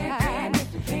we can. Yes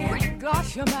we can. Great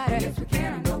gosh almighty. Yes we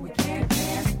can. I know we can.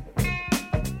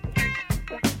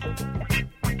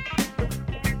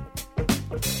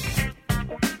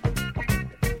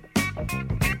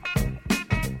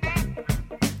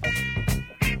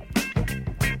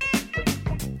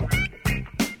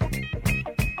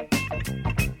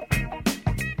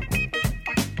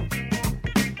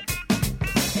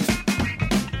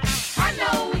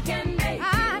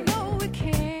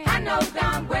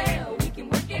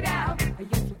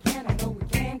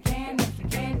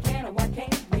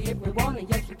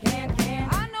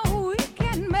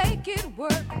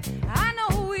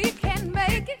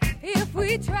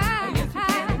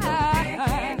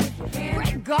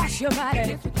 Gosh, you're mighty.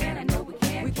 Yes, we can. I know we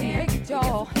can. We can make it,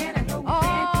 y'all.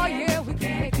 Oh, yeah, we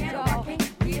can make it, y'all.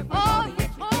 Oh,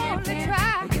 only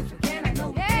try. Yes, we can. I know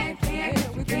we can. Yeah,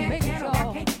 we can make it,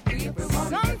 y'all.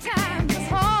 Sometimes it's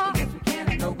hard. Yes, we can.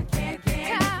 I know we can.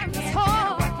 Times it's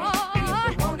hard.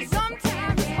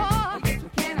 Sometimes it's hard. Yes, we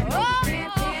can. I know we can.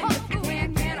 Yes, we can.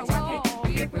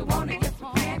 If we want it, yes, we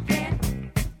can.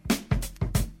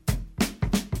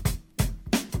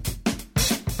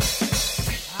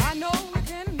 I know we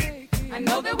can make it. I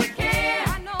know that we can.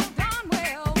 I know darn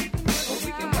well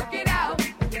we can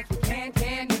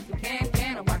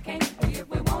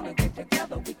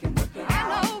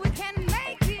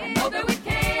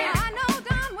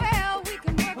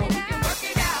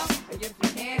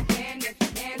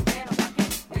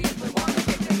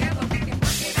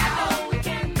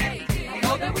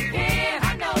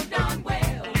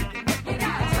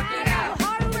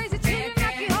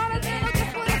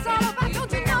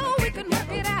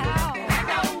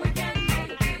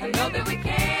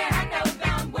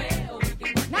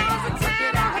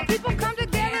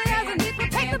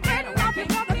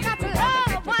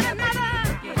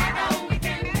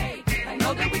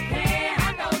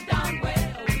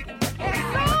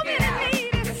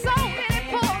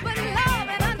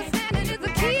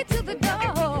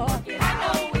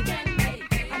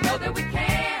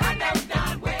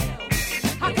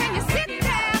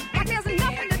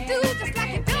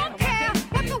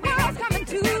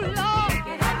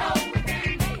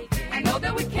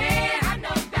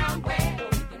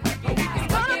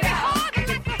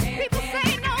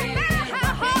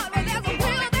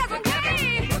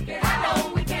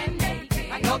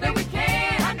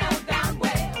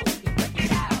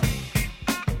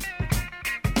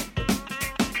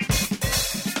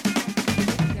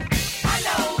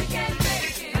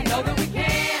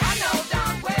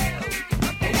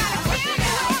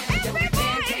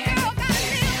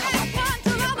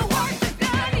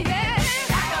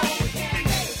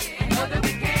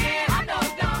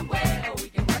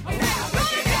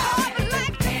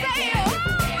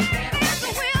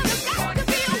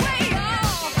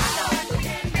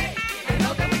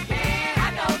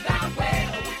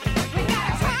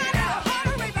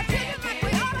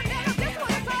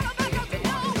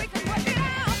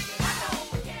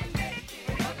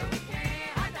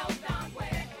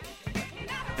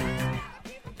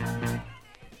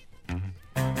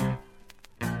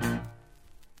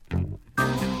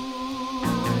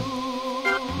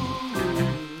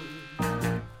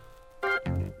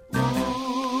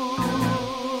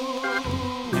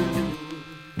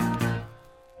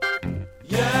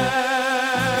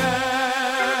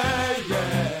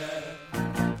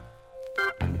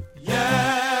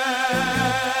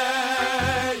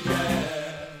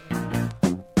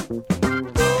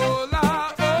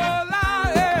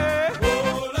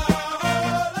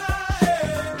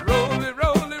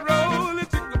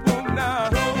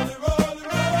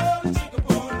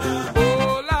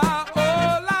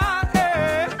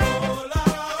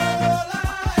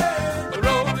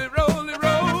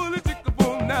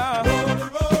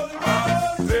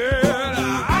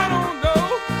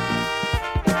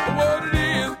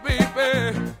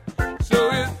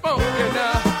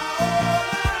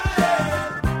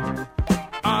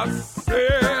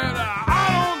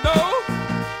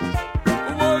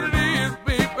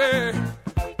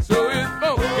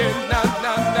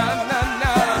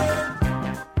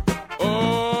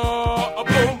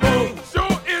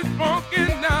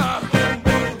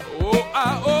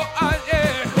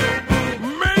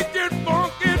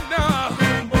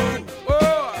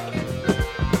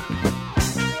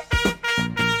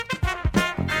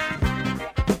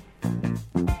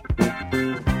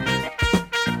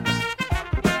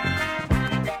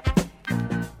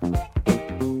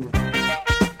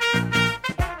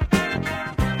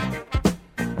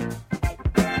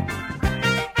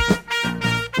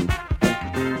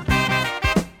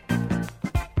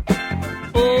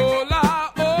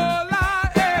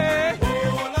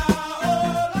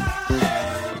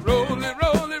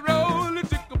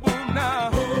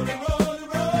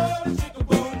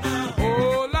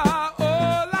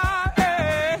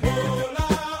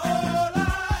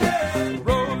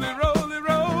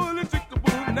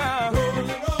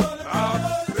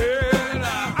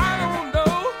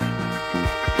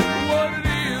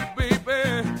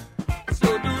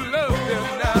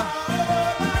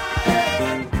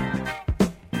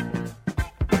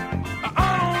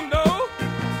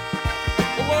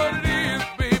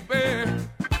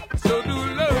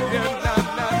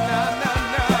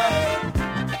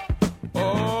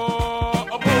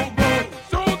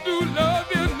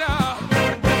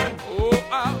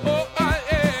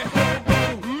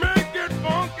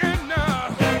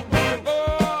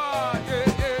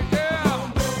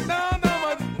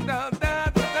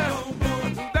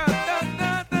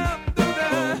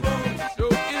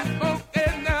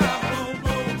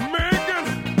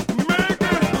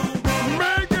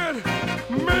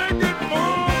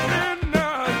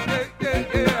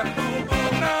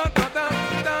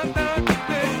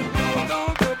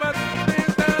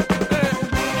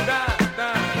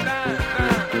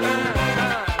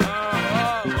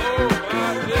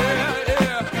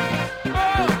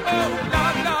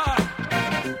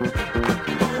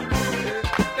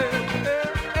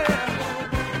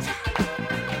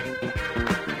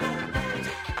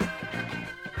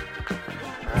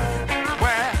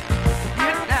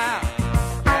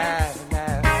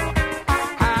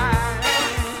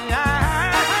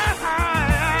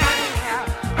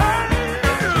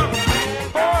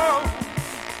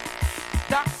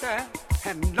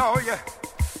And lawyer,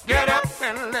 get up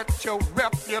and let your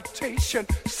reputation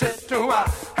sit to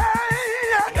us. Hey,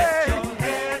 hey,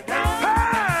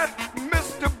 hey,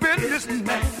 Mr.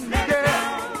 Businessman,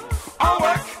 yeah. All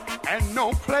work and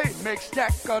no play makes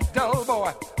Jack a dull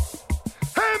boy.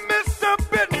 Hey, Mr.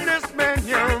 Businessman,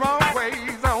 you're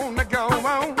always on the go.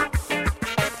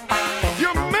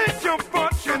 You made your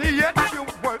fortune, yet you're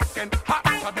working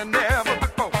harder than ever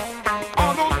before.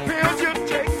 All those pills you're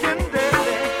taking,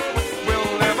 will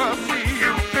never see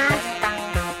you through.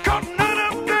 'Cause none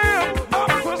of them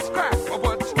are prescribed for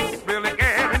what's really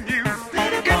getting you.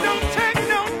 It don't take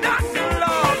no doctor,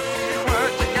 Lord,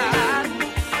 what you got.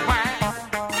 Why?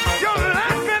 Your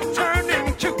life is turned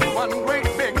into one great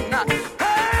big knot.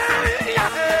 Hey,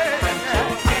 hey,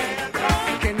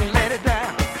 you can let it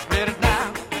down, let it down,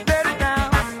 let it down.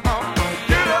 Oh,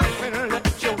 get up and let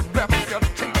your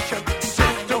reputation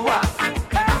sit a while.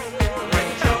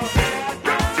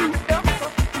 Don't you ever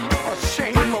feel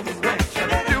ashamed of what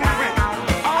you're doing.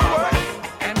 All work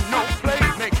and no play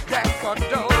makes Jack a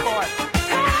dull boy.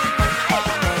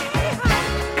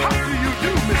 How do you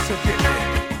do, Mr. Diddy?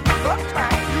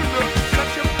 Sometimes you look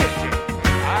such a pity.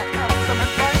 I have some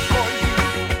advice for you.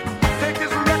 Take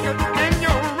this record in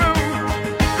your room,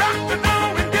 rock the down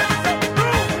and get the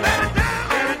groove. Let it down,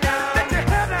 let your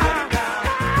head down.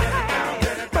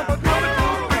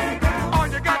 All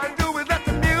you gotta do is let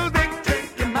the music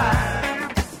take your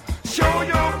mind. Show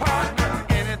your partner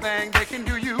anything they can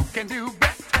do, you can do better.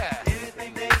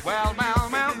 Well,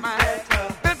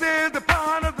 this is the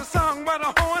part of the song where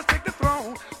the horns take the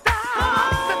throne.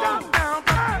 Down, down,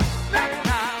 down, let it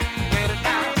down, let it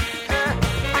down,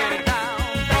 let it down,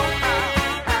 don't let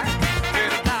it down,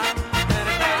 let it down,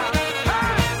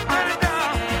 let it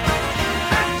down,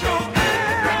 let your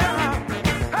head down.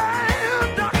 Hey,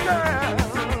 doctor,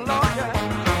 lawyer,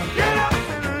 get up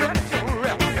and let your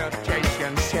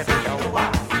reputation set a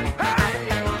while. Hey,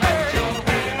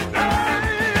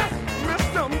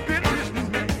 Mr.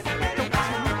 Businessman, don't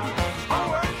you all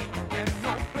work and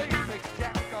no play makes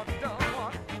Jack a dull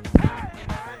boy.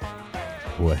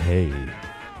 Well, hey,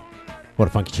 what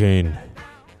a funky tune.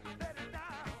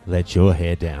 Let your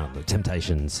hair down. The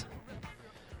Temptations.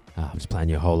 I'm just playing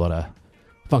you a whole lot of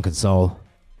funk and soul.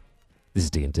 This is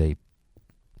D&D.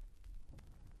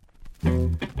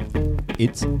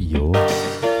 It's your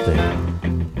thing.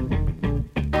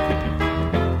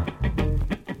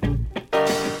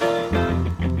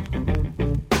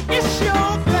 It's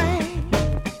your thing.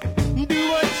 Do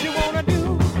what you wanna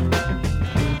do.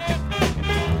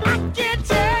 I can't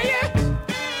tell you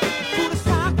who to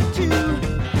sock to.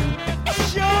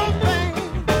 It's your thing.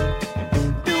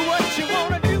 Do what you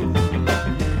wanna do.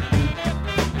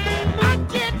 I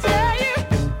can't tell you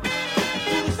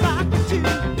who to sock to.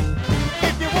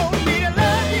 If you want me to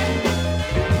love you,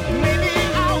 maybe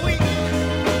I'll wait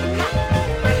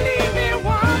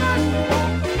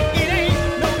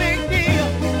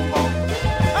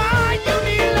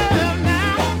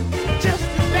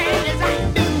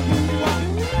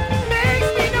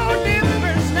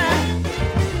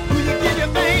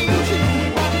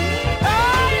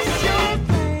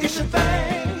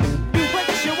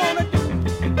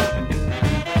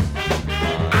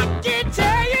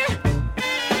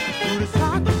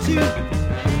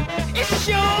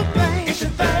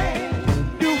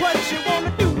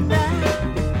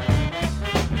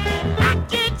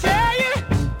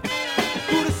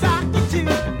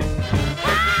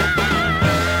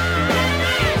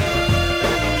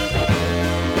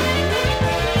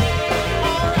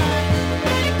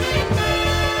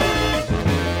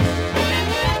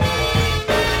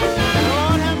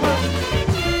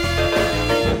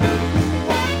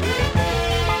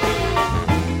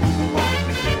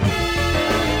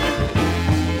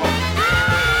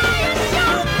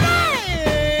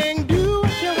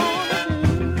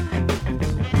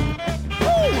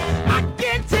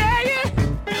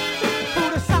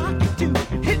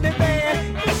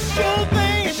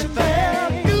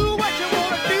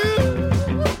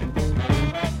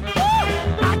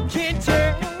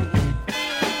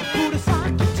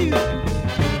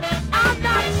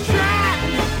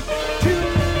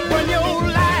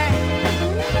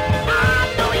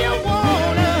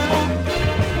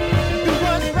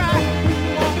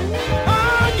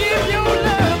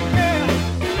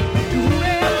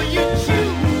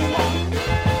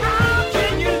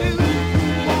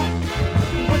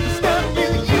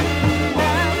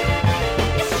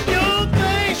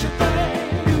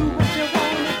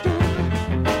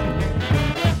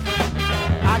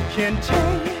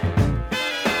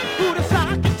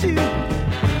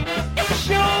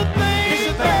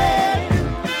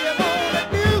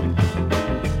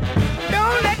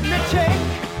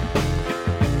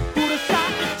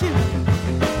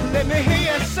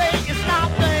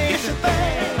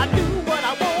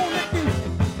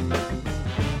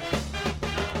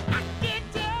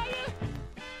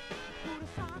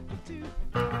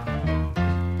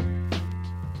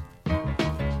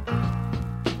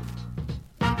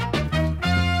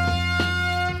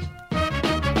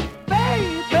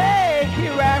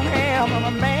am.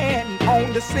 I'm a man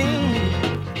on the scene.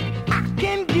 I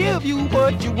can give you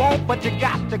what you want, but you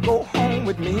got to go home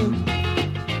with me.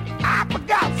 I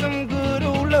forgot some good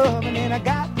old loving, and I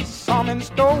got some in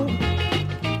store.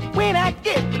 When I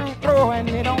get through throwing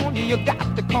it on you, you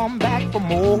got to come back for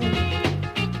more.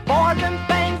 Boys and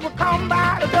things will come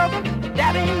by the dozen.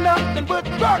 That ain't nothing but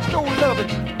drugstore loving.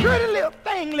 Pretty little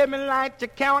thing, let me light your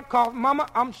count, cause mama,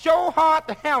 I'm sure hard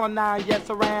to hell and now, yes,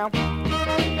 around.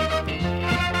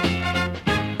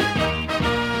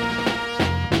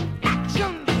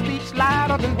 Action speaks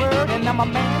louder than word, and I'm a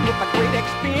man with a great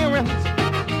experience.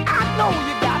 I know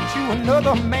you got you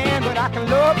another man, but I can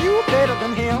love you better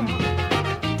than him.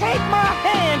 Take my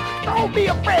hand, don't be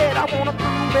afraid, I wanna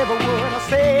prove every word I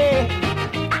say.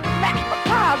 I'm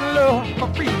advertising love for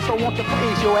free, so won't you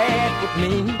place your ad with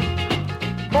me?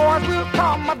 Boys will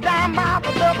call my dime by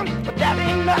the dozen, but that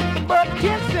ain't nothing but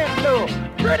 10-cent love.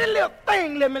 Pretty little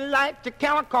thing, let me light your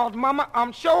count, cause mama,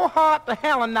 I'm sure hard to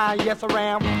hell and now, yes, I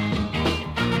am.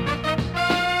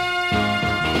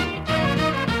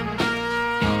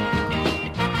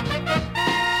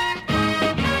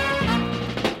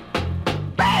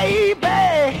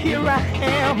 Baby, here I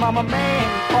am, I'm a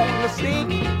man on the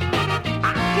scene.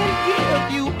 I can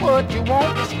give you what you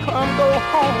want, just come go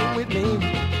home with me.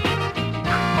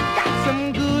 I got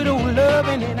some good old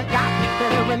loving and I got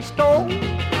better in store.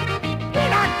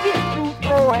 When I get through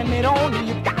throwing it on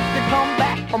you, you got to come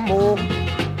back for more.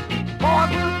 Boys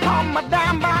will call my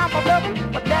dime by for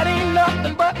loving, but that ain't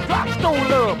nothing but drugstore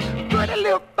love. Pretty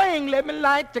little thing, let me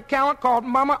light your count, cause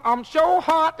mama, I'm sure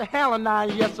hard to hell and now,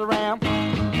 yes, I am.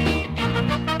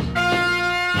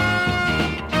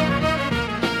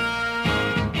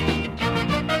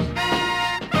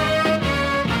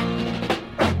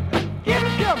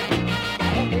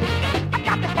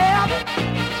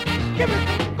 Give me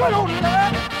some good old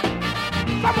love.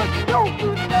 Some of you don't do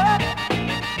love.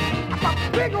 I'm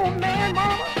a big old man,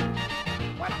 mama.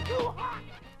 When I'm too hot.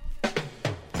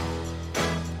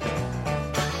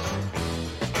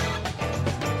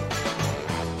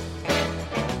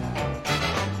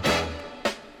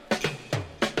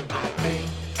 I think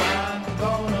I'm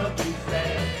gonna be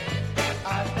sad.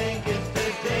 I think it's the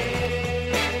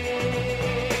day,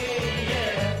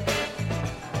 yeah.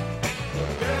 The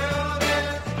girl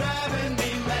that's driving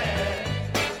me mad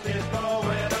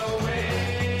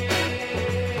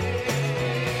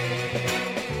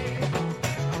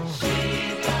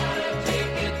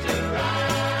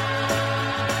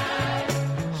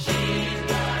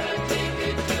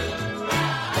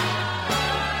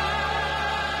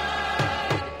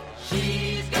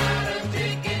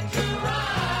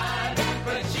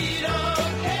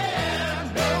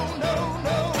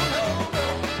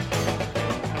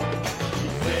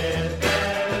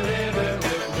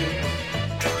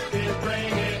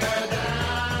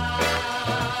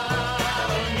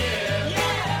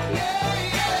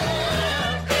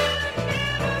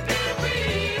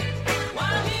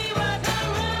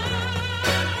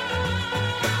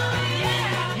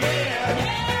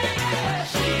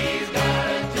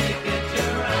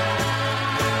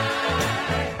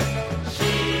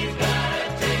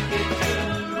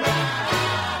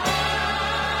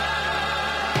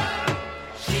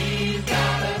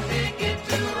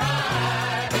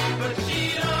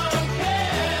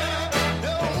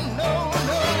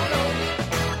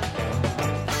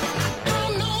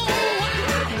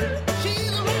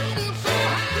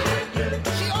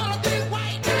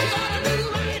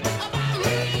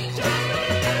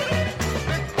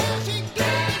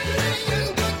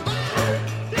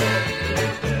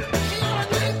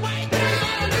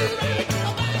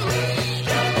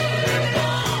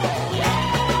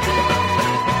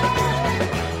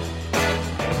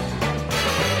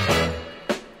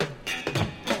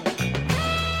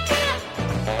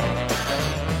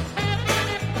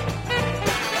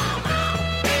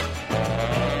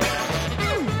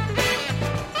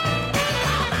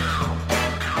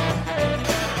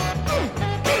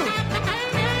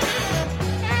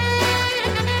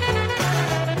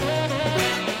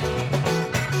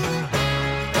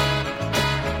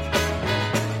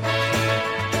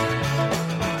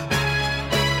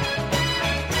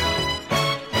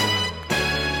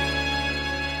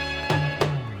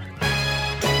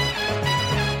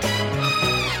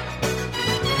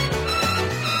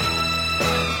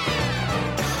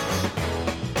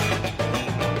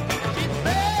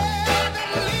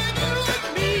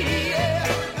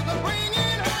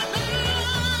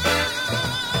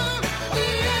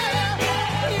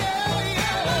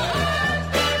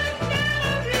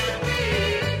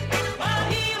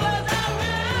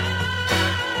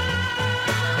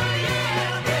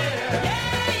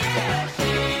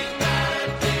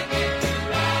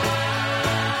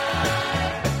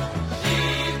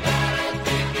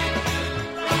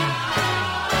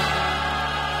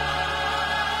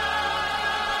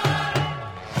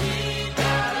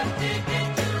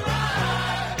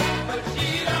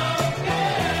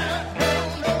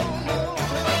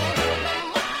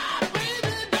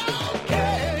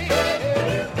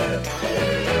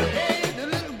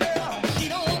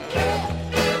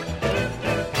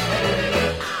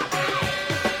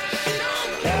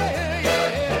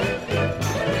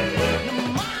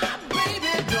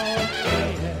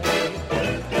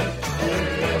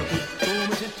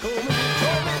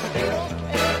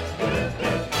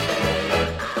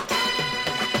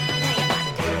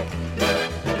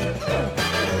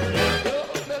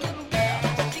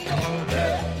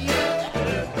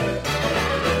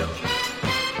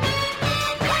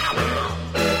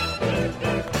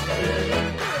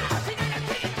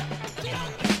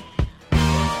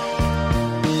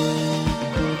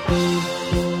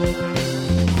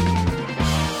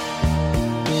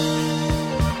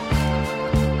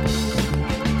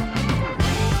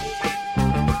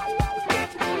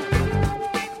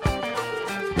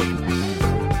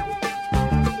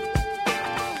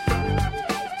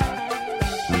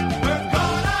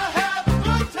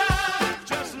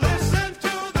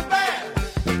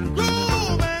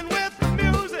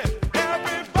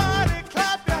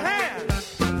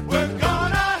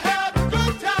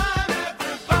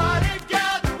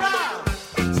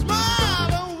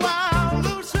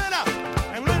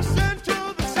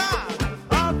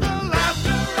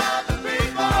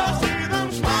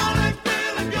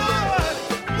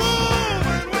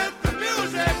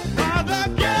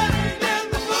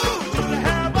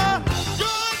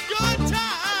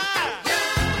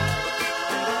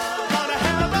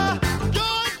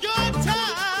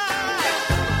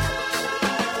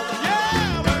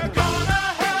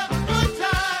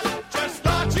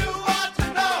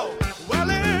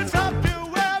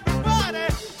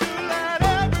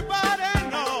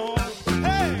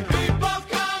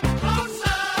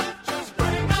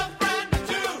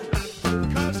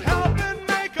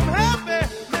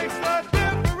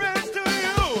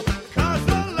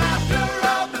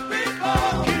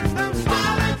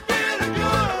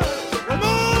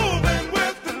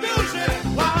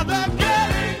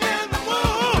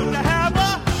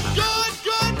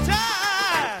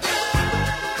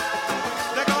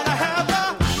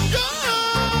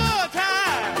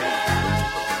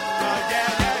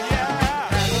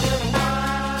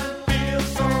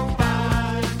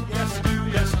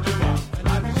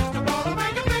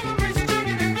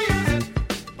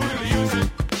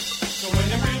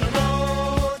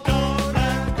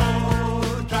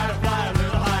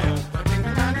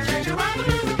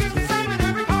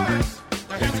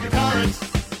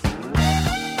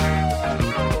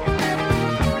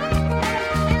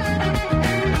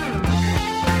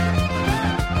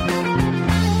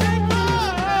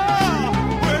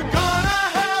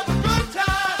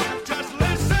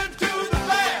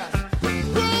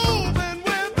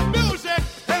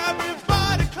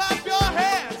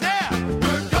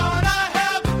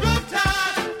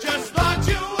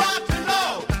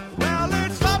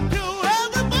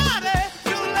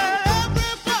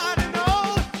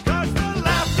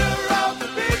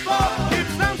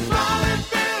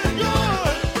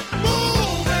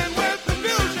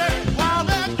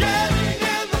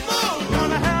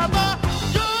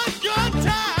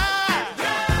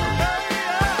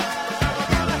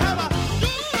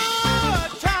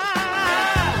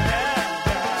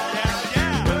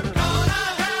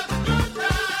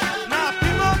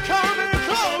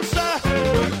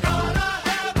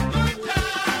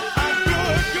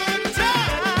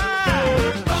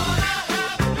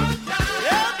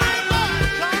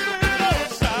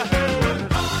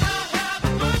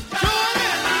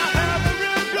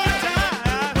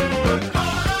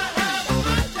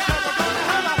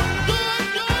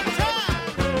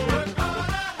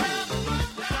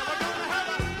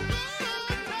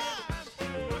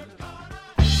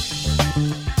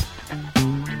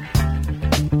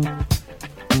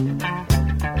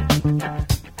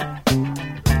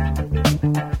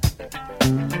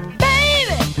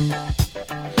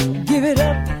Give it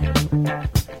up,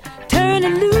 turn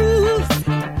it loose.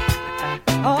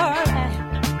 All right,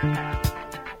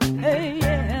 hey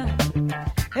yeah,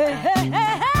 hey hey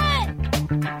hey hey,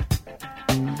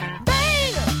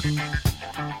 baby.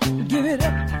 Give it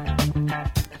up,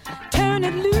 turn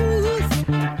it loose.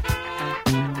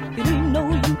 It ain't no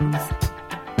use.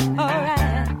 All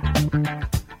right,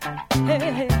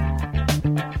 hey hey,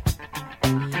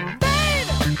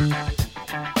 baby.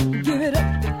 Give it up.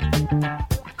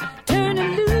 Turn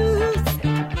it loose.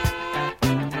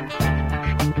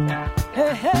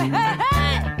 Hey, hey, hey,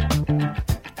 hey.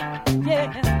 Yeah.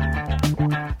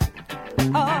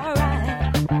 All right.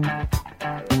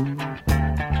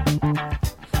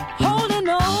 Holding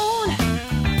on.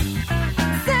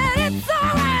 Said it's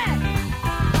all right.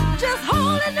 Just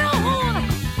holding on.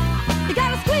 You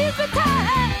gotta squeeze me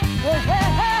tight. Hey, hey,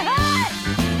 hey, hey.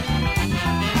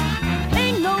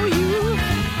 Ain't no use.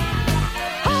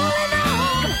 Holding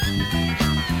on.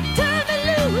 Turn me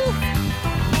loose.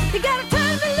 You gotta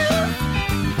turn me loose.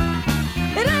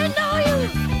 It ain't no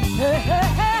use. Hey, hey,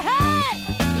 hey, hey.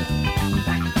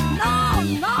 No,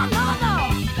 no, no, no.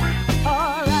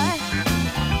 All right.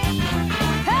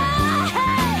 Hey,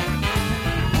 hey.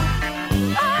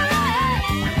 All right.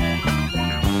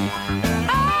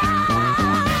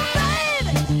 Oh,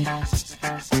 baby.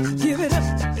 Give it up.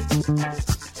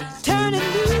 Turn it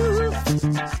loose.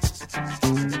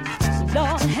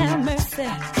 Lord have mercy.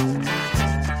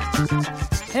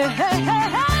 Hey, hey, hey,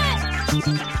 hey.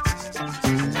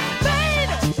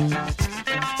 Baby,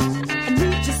 I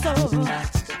need you so.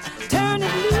 Turn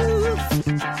it loose.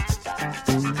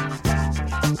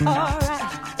 All right,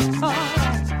 all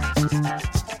right.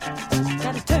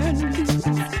 Gotta turn it loose.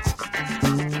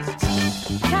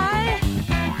 Tight,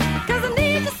 'cause I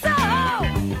need you so.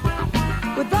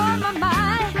 With all my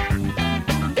might.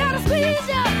 Gotta squeeze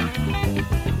you.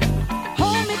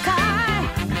 Hold me tight.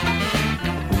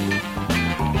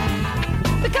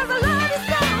 Because I love you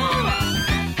so.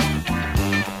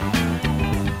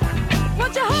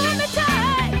 Won't you hold me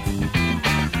tight?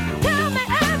 Tell me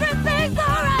everything's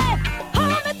alright.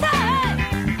 Hold me tight.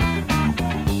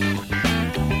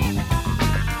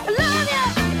 I love you.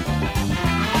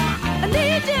 I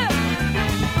need you.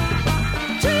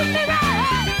 Treat me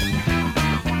right.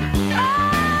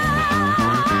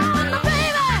 Oh,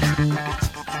 baby.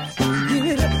 Give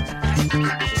it up.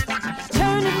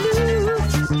 Turn it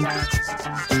loose.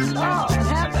 Lord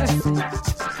have mercy.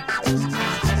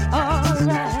 All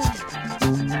right.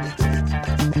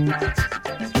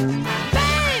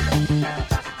 Baby,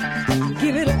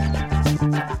 give it up.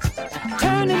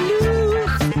 Turn it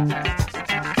loose.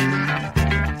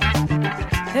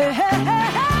 Hey, hey, hey,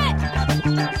 hey.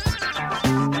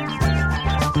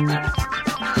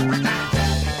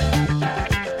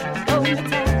 Hold me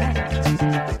tight.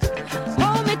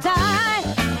 Hold me tight.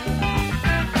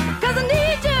 'Cause I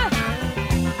need you.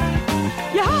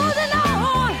 You're holding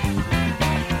on,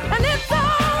 and it's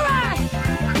all right.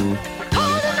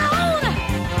 Holding on,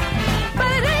 but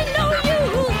it ain't no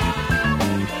use.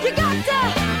 You got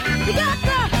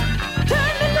to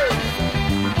turn me loose.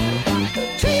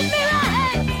 Treat me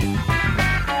right.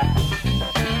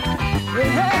 Hey,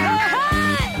 hey, hey,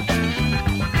 hey.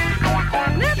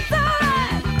 And it's all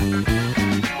right.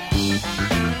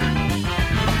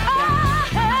 Oh,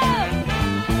 hey.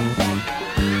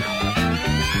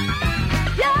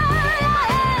 Yeah,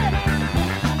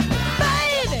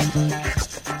 baby,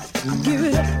 give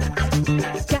it up.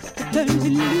 Got to turn me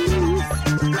loose.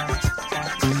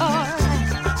 All right,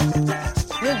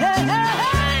 hey, hey, hey,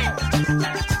 hey.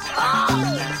 Oh,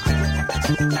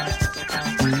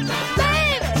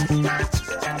 baby,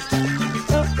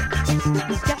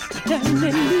 you got to turn me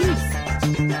loose.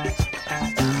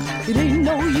 It ain't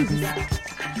no use.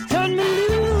 Turn me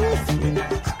loose.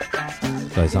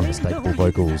 Those unmistakable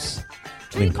vocals,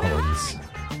 Lynn Collins.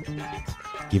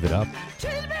 Give it up,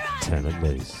 Treat me right. turn it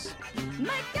loose.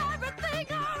 Make everything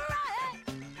alright.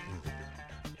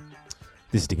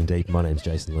 This is Digging Deep. My name's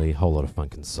Jason Lee. Whole lot of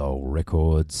funk and soul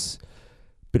records.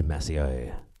 Bit of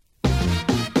Massio.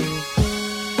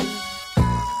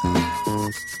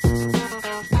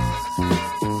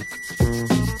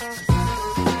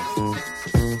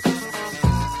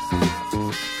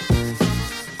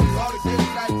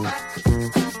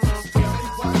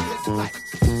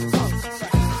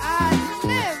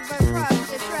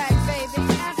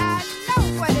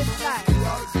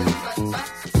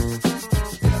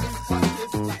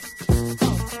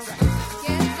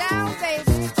 Get down,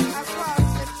 baby, across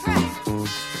the track.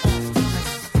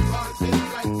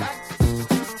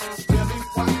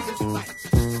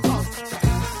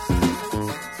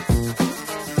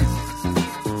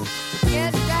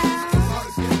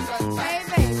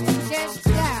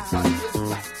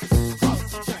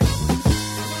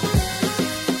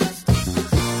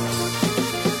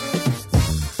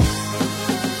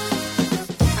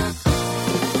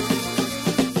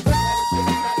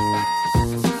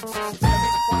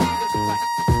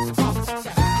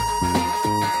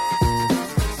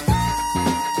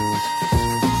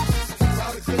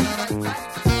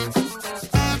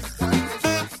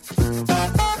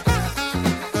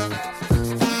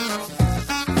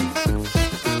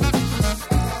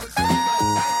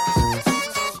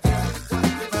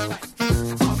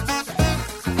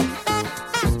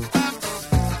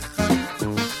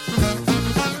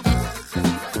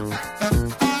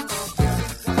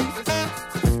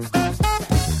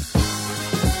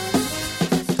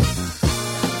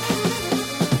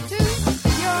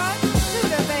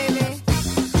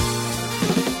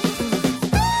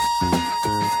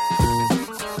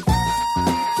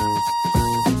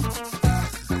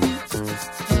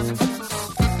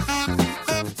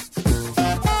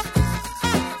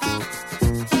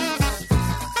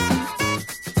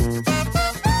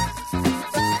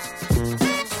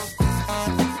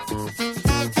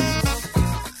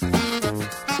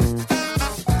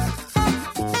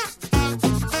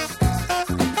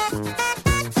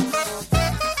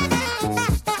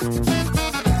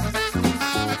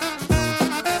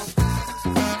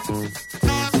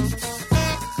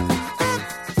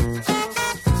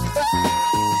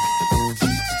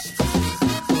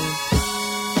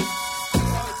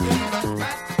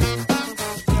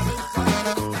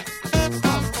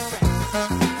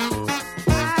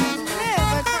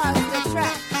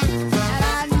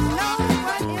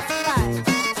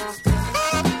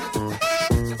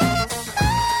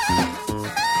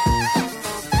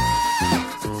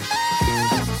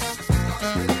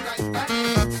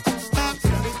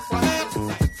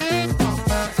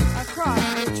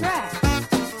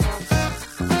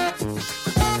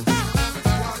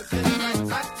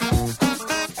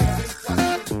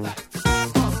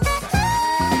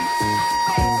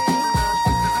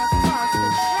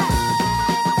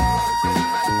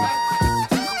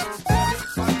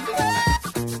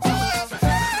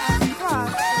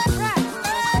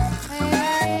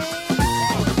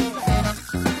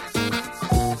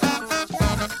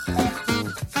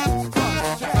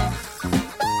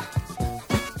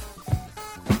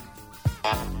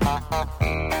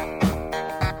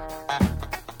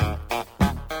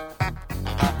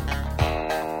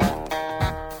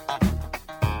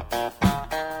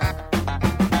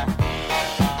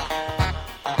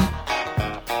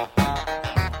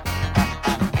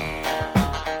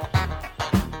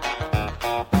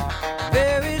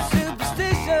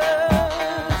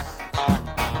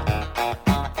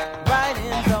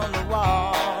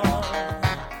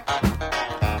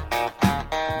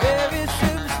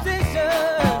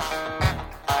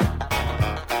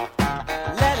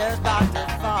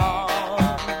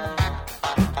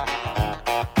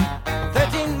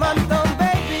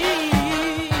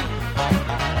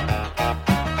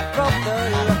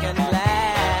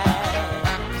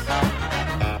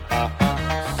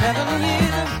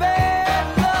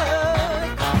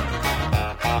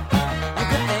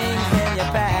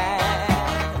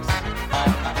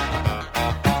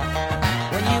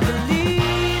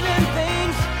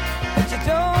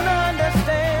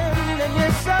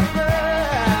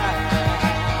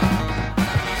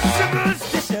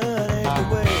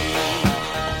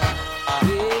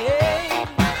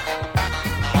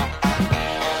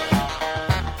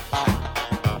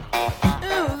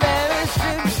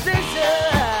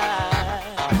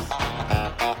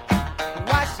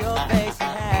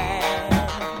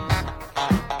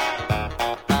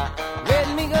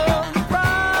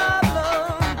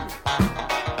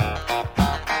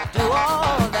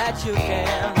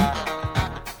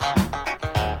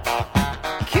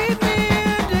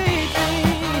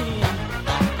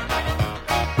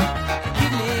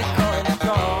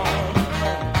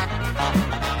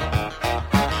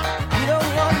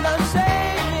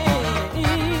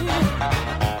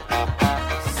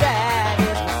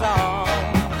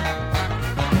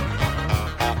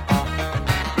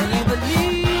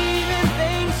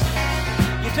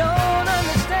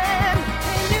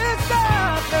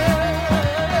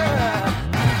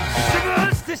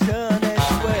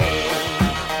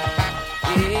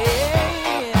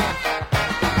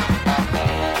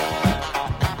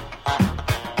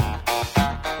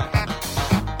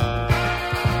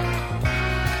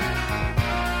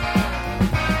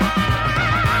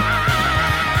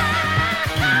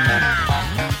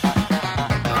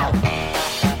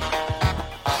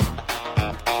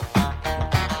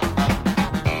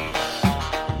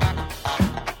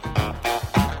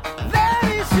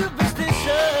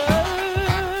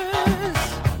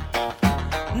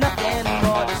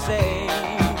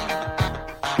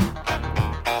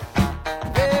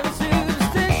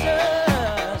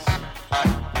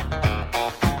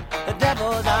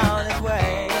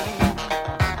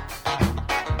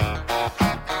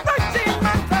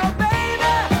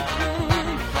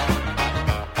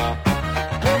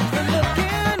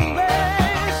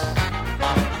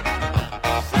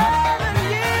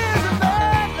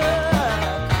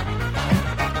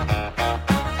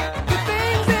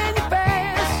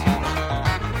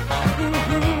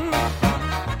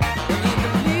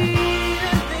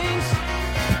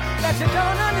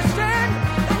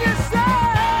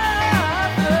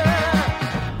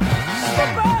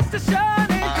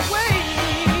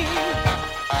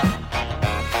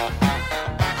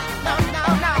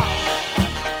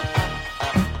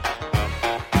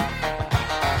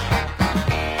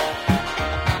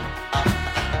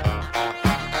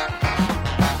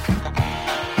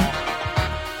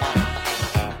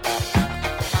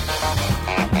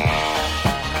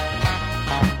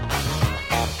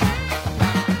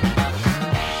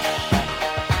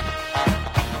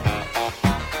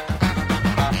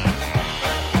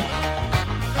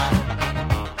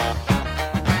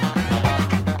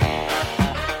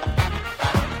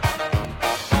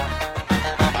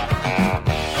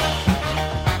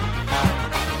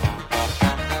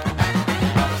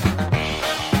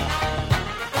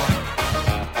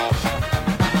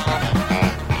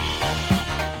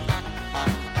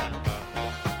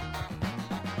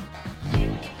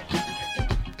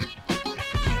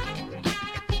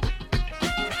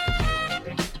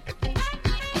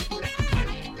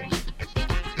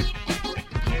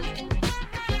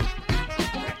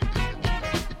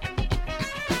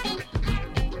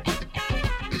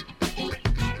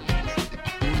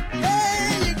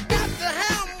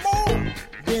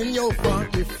 your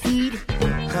funky feet.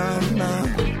 Come on.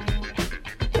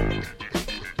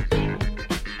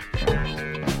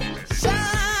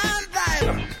 Shine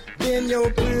brighter than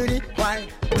your pretty white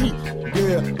teeth,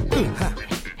 girl. Ha.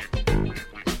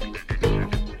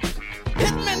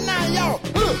 Hit me now, y'all.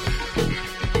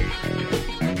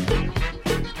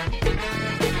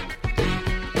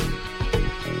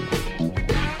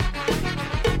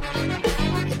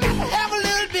 You gotta have a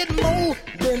little bit more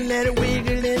than that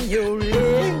wiggle in your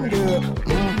leg, girl.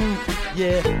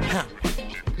 Yeah. Ha.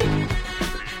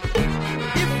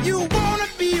 If you wanna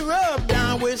be rubbed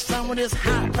down with some of this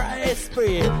high price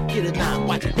spread, get it now,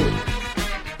 watch it.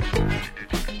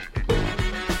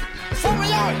 Some of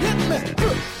y'all hit me.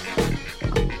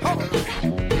 Hold on.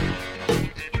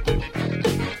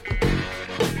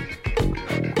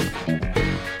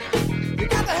 You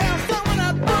got to have some of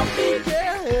that bumpy,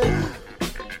 yeah.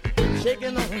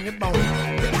 Shaking on your bone.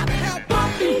 You got to have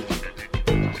bumpy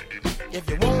if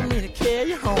you want me to carry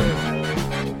you home.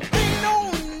 Ain't no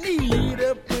need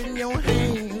of putting your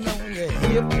hands on your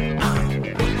hip.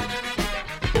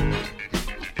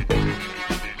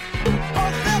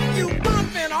 Cause if you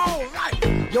bumping all right,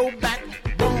 your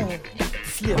backbone got to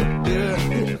slip, girl.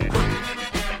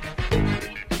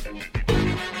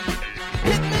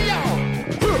 Hit me, y'all.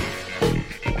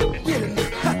 Get it.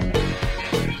 Ha.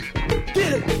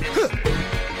 Get it. Huh.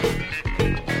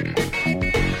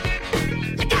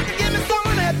 You got to give me some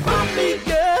of that bumpy,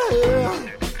 girl.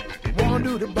 Wanna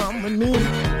do the bump with me? You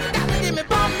got to give me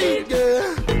bumpy, girl.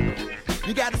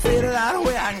 You got to set it out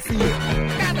where I can see it.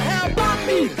 You got to have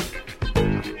bumpy.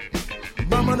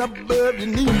 Bumming up above your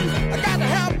knees. I got to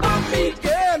have bumpy,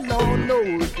 girl. Lord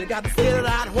knows. You got to set it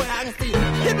out where I can see it.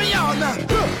 Hit me on now.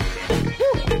 Huh.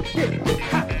 Woo. Get it.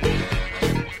 Ha.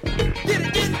 Get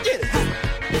it, get it, get it. Ha.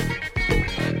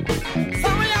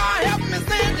 Some of y'all help me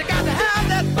sing. You got to have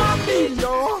that bumpy,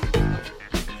 y'all.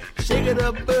 Shake it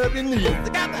up above your knees.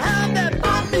 You got to have that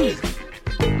bumpy.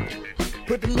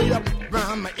 Put the meat up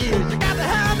around my ears. You got to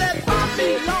have that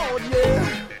bumpy, Lord, yeah.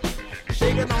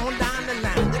 Shake it on down the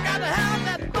line. You got to have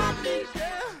that bumpy, yeah.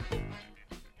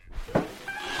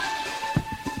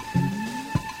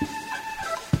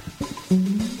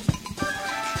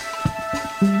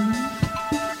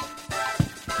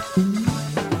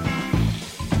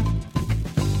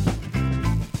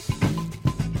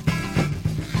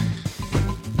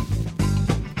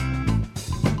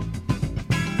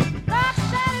 Rock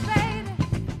steady, baby.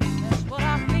 That's what I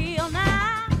feel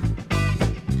now.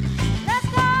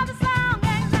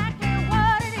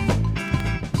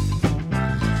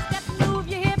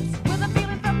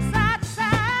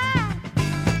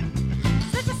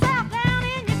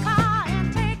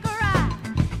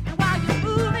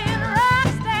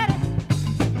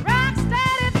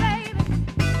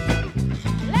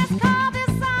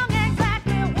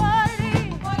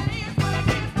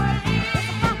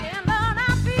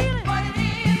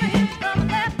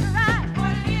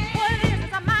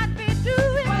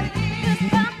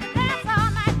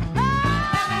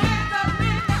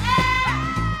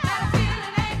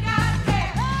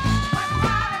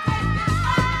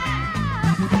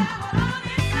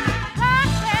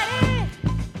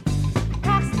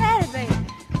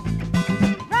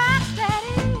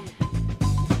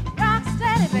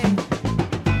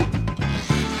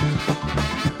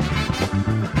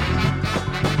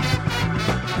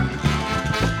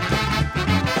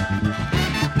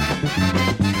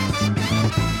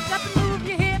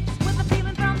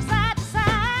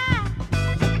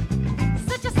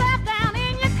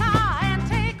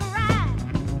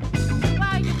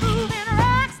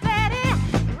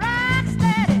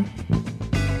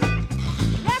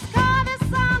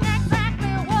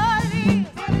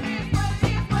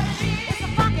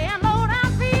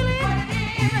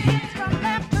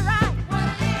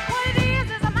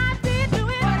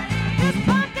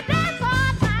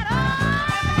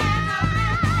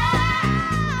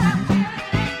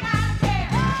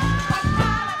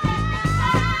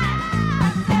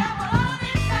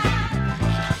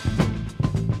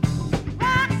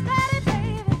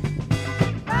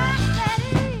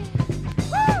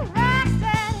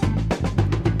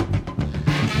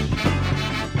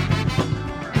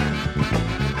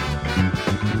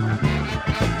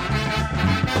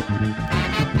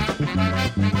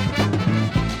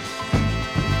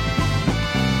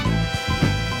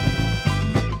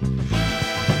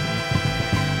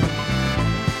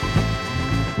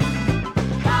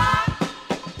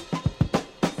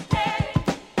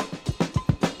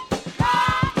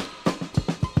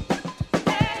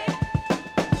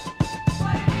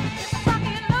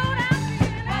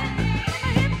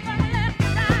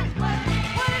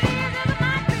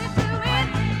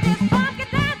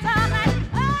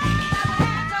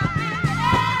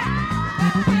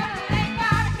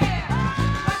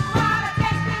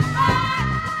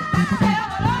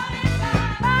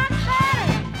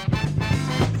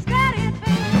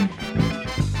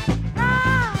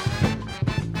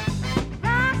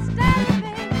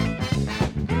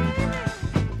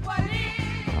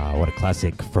 what a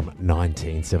classic from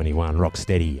 1971.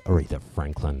 Rocksteady, Aretha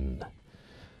Franklin.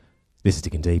 This is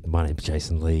Digging Deep. My name's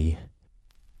Jason Lee.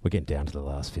 We're getting down to the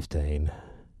last 15.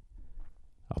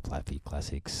 I'll play a few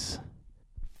classics.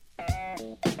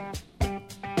 A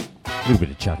little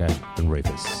bit of Chaka and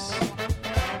Rufus.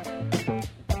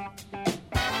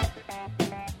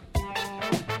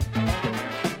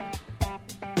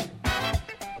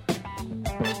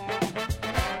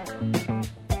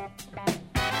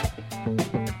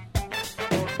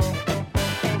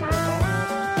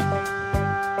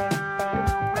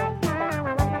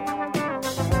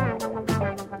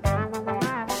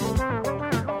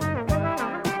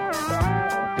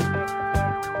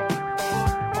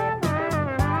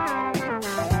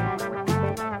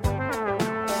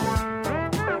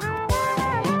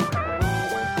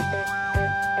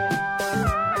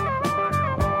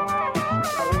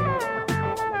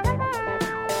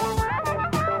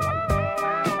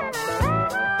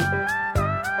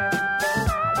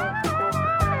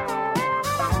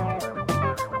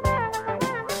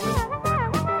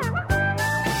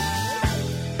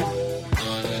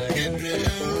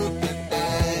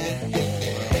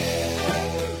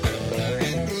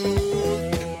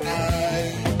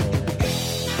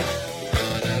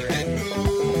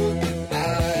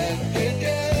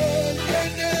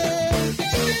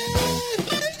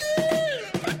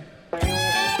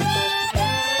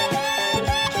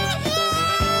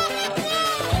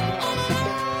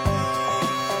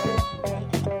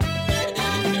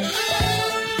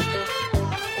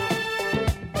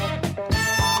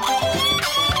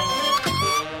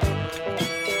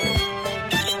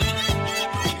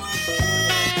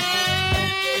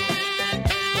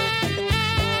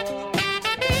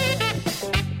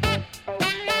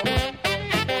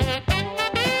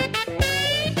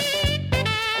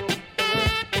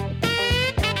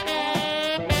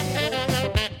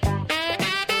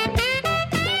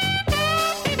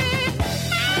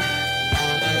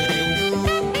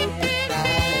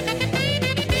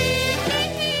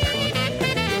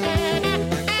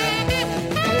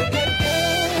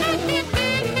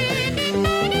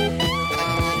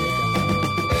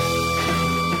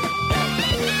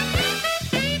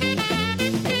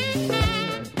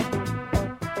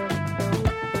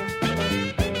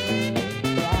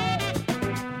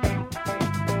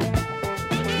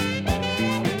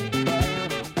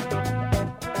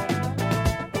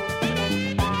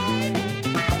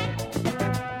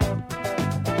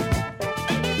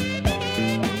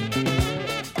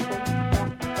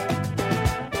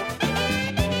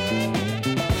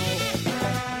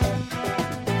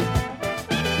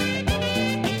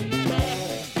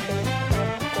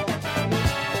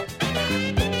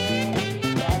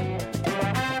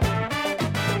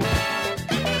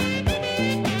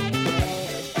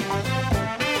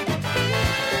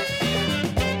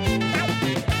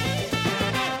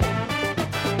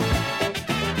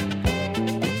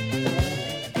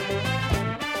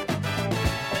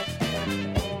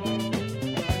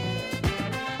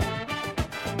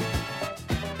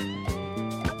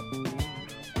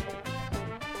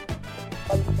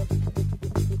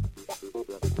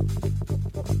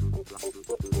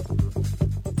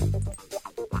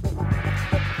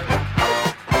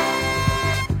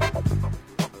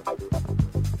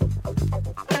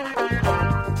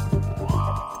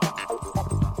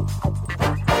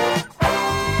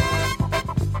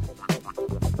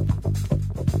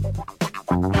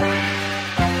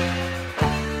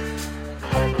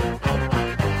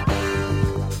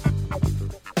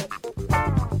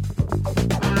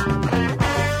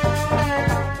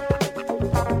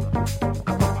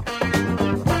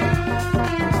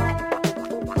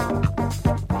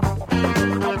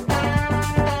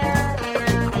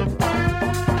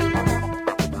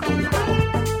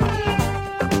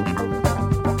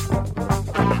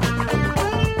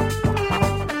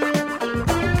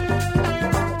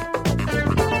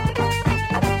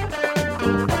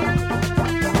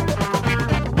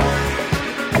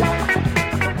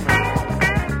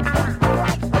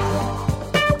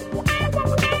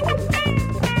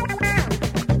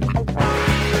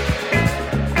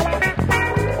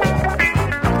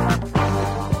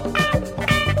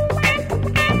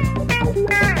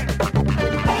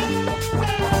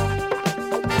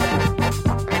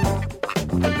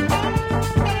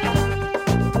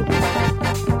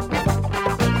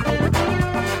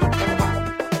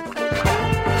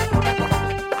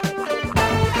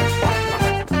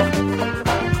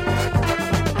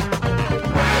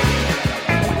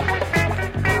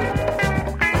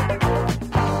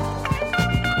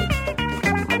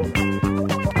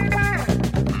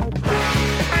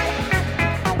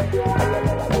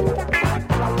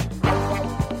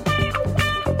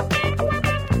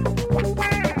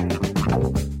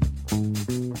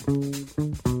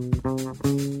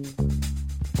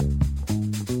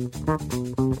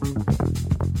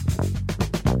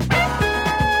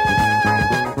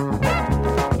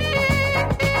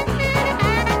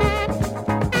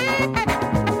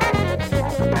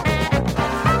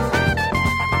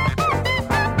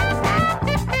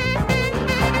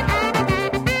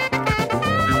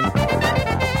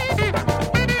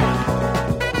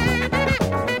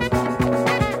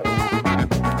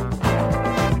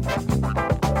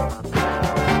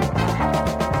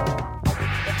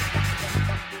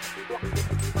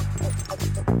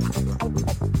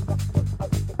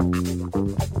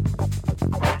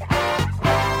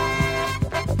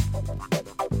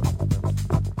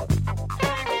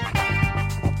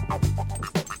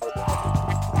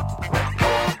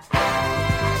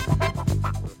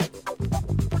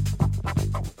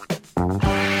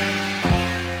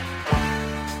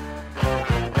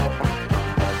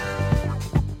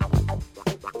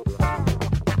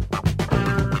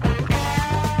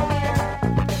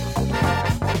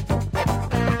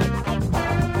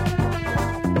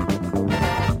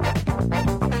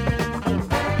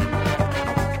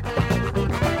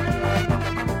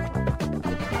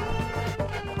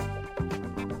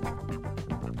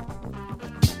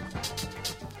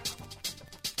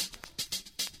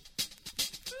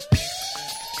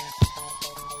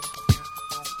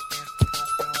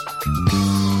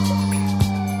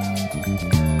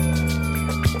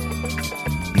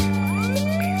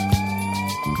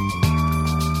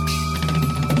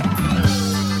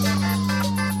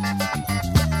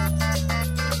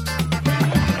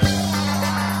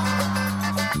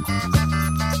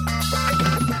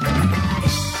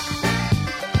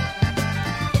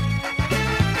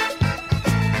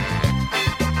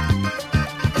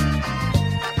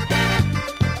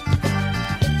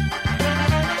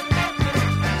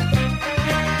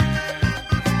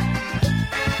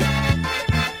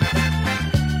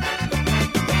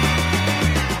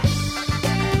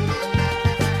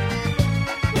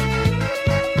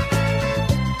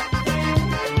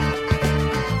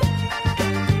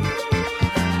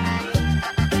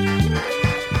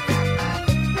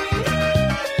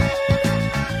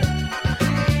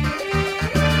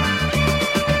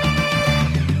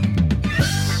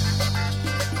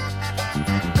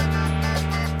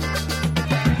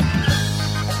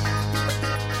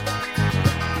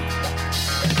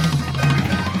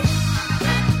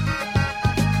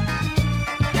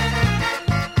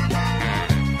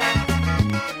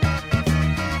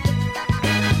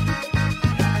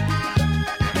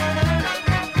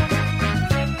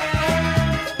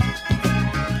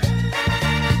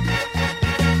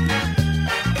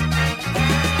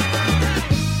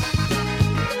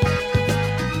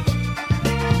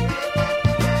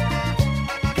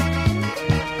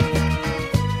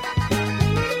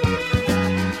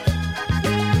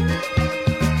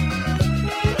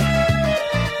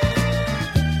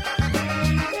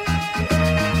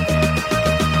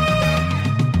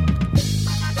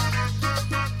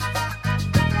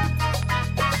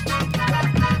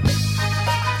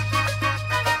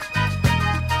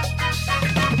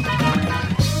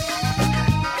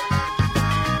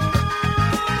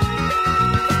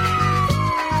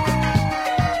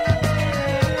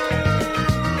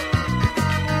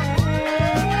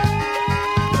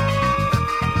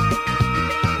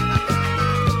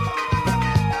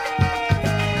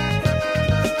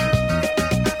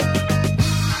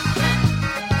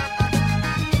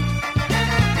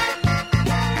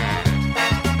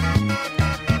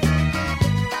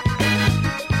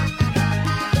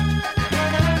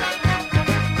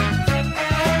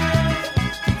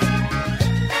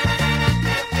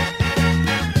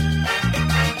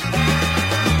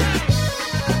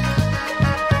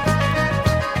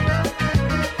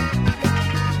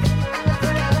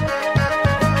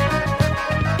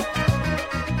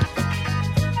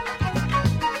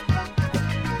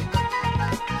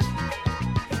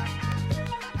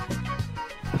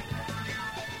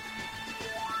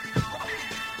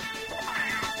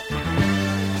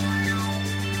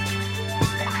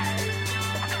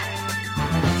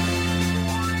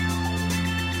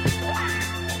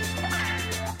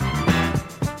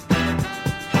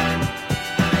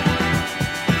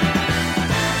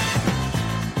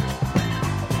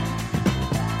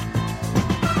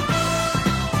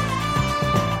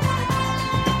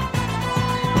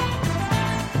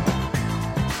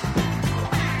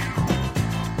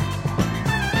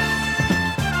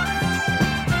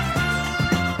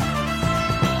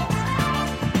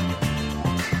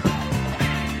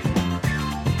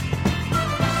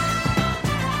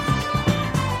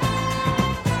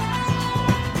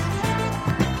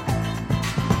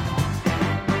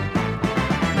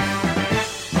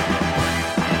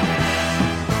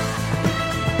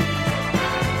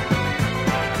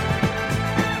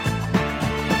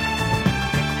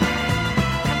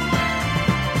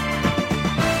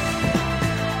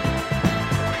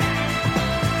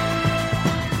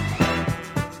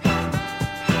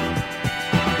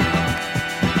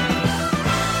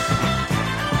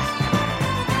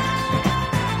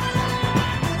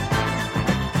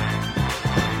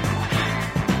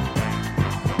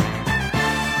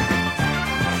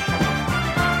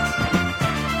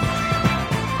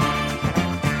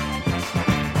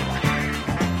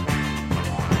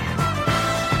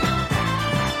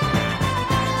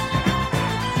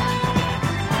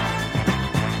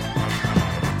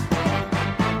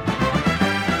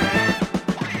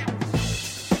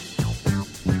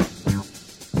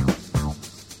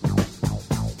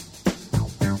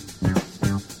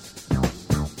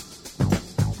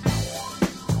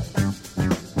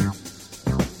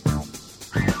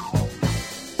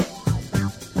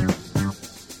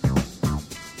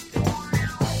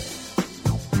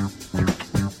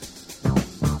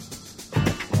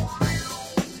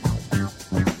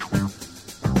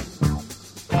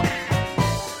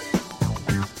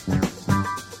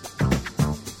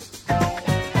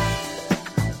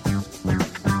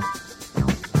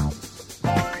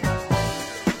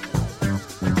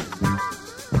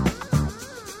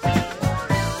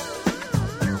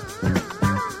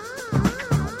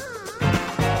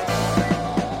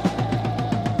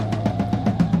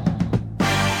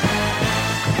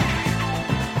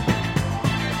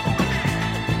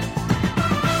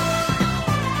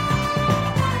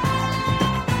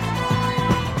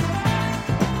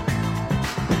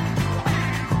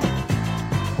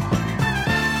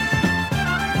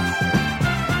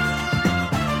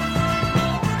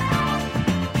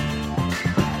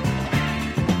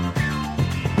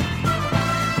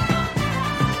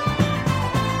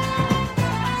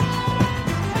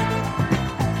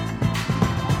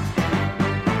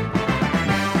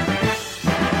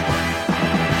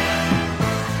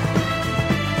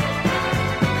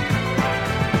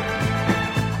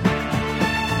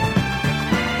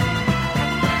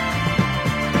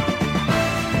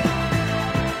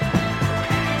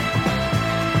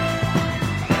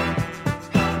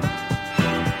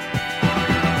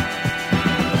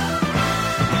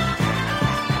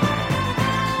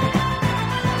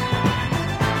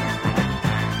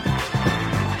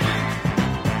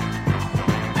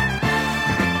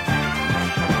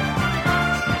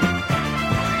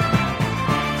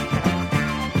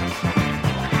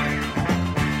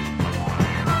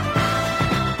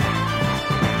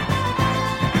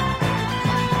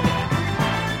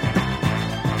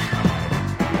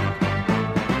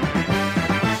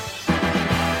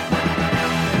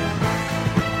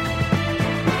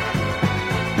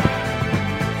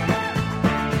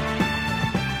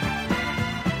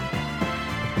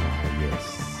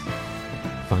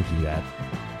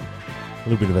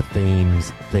 little bit of a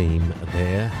theme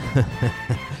there.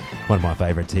 One of my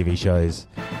favourite TV shows,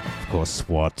 of course,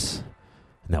 SWAT,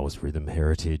 and that was Rhythm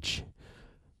Heritage.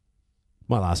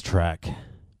 My last track,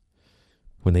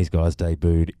 when these guys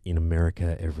debuted in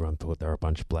America, everyone thought they were a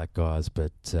bunch of black guys,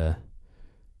 but it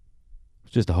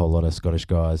was just a whole lot of Scottish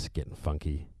guys getting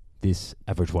funky. This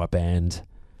Average White Band.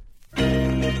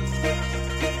 This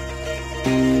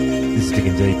is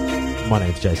Digging Deep. My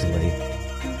name's Jason Lee.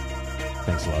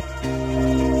 Thanks a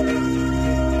lot.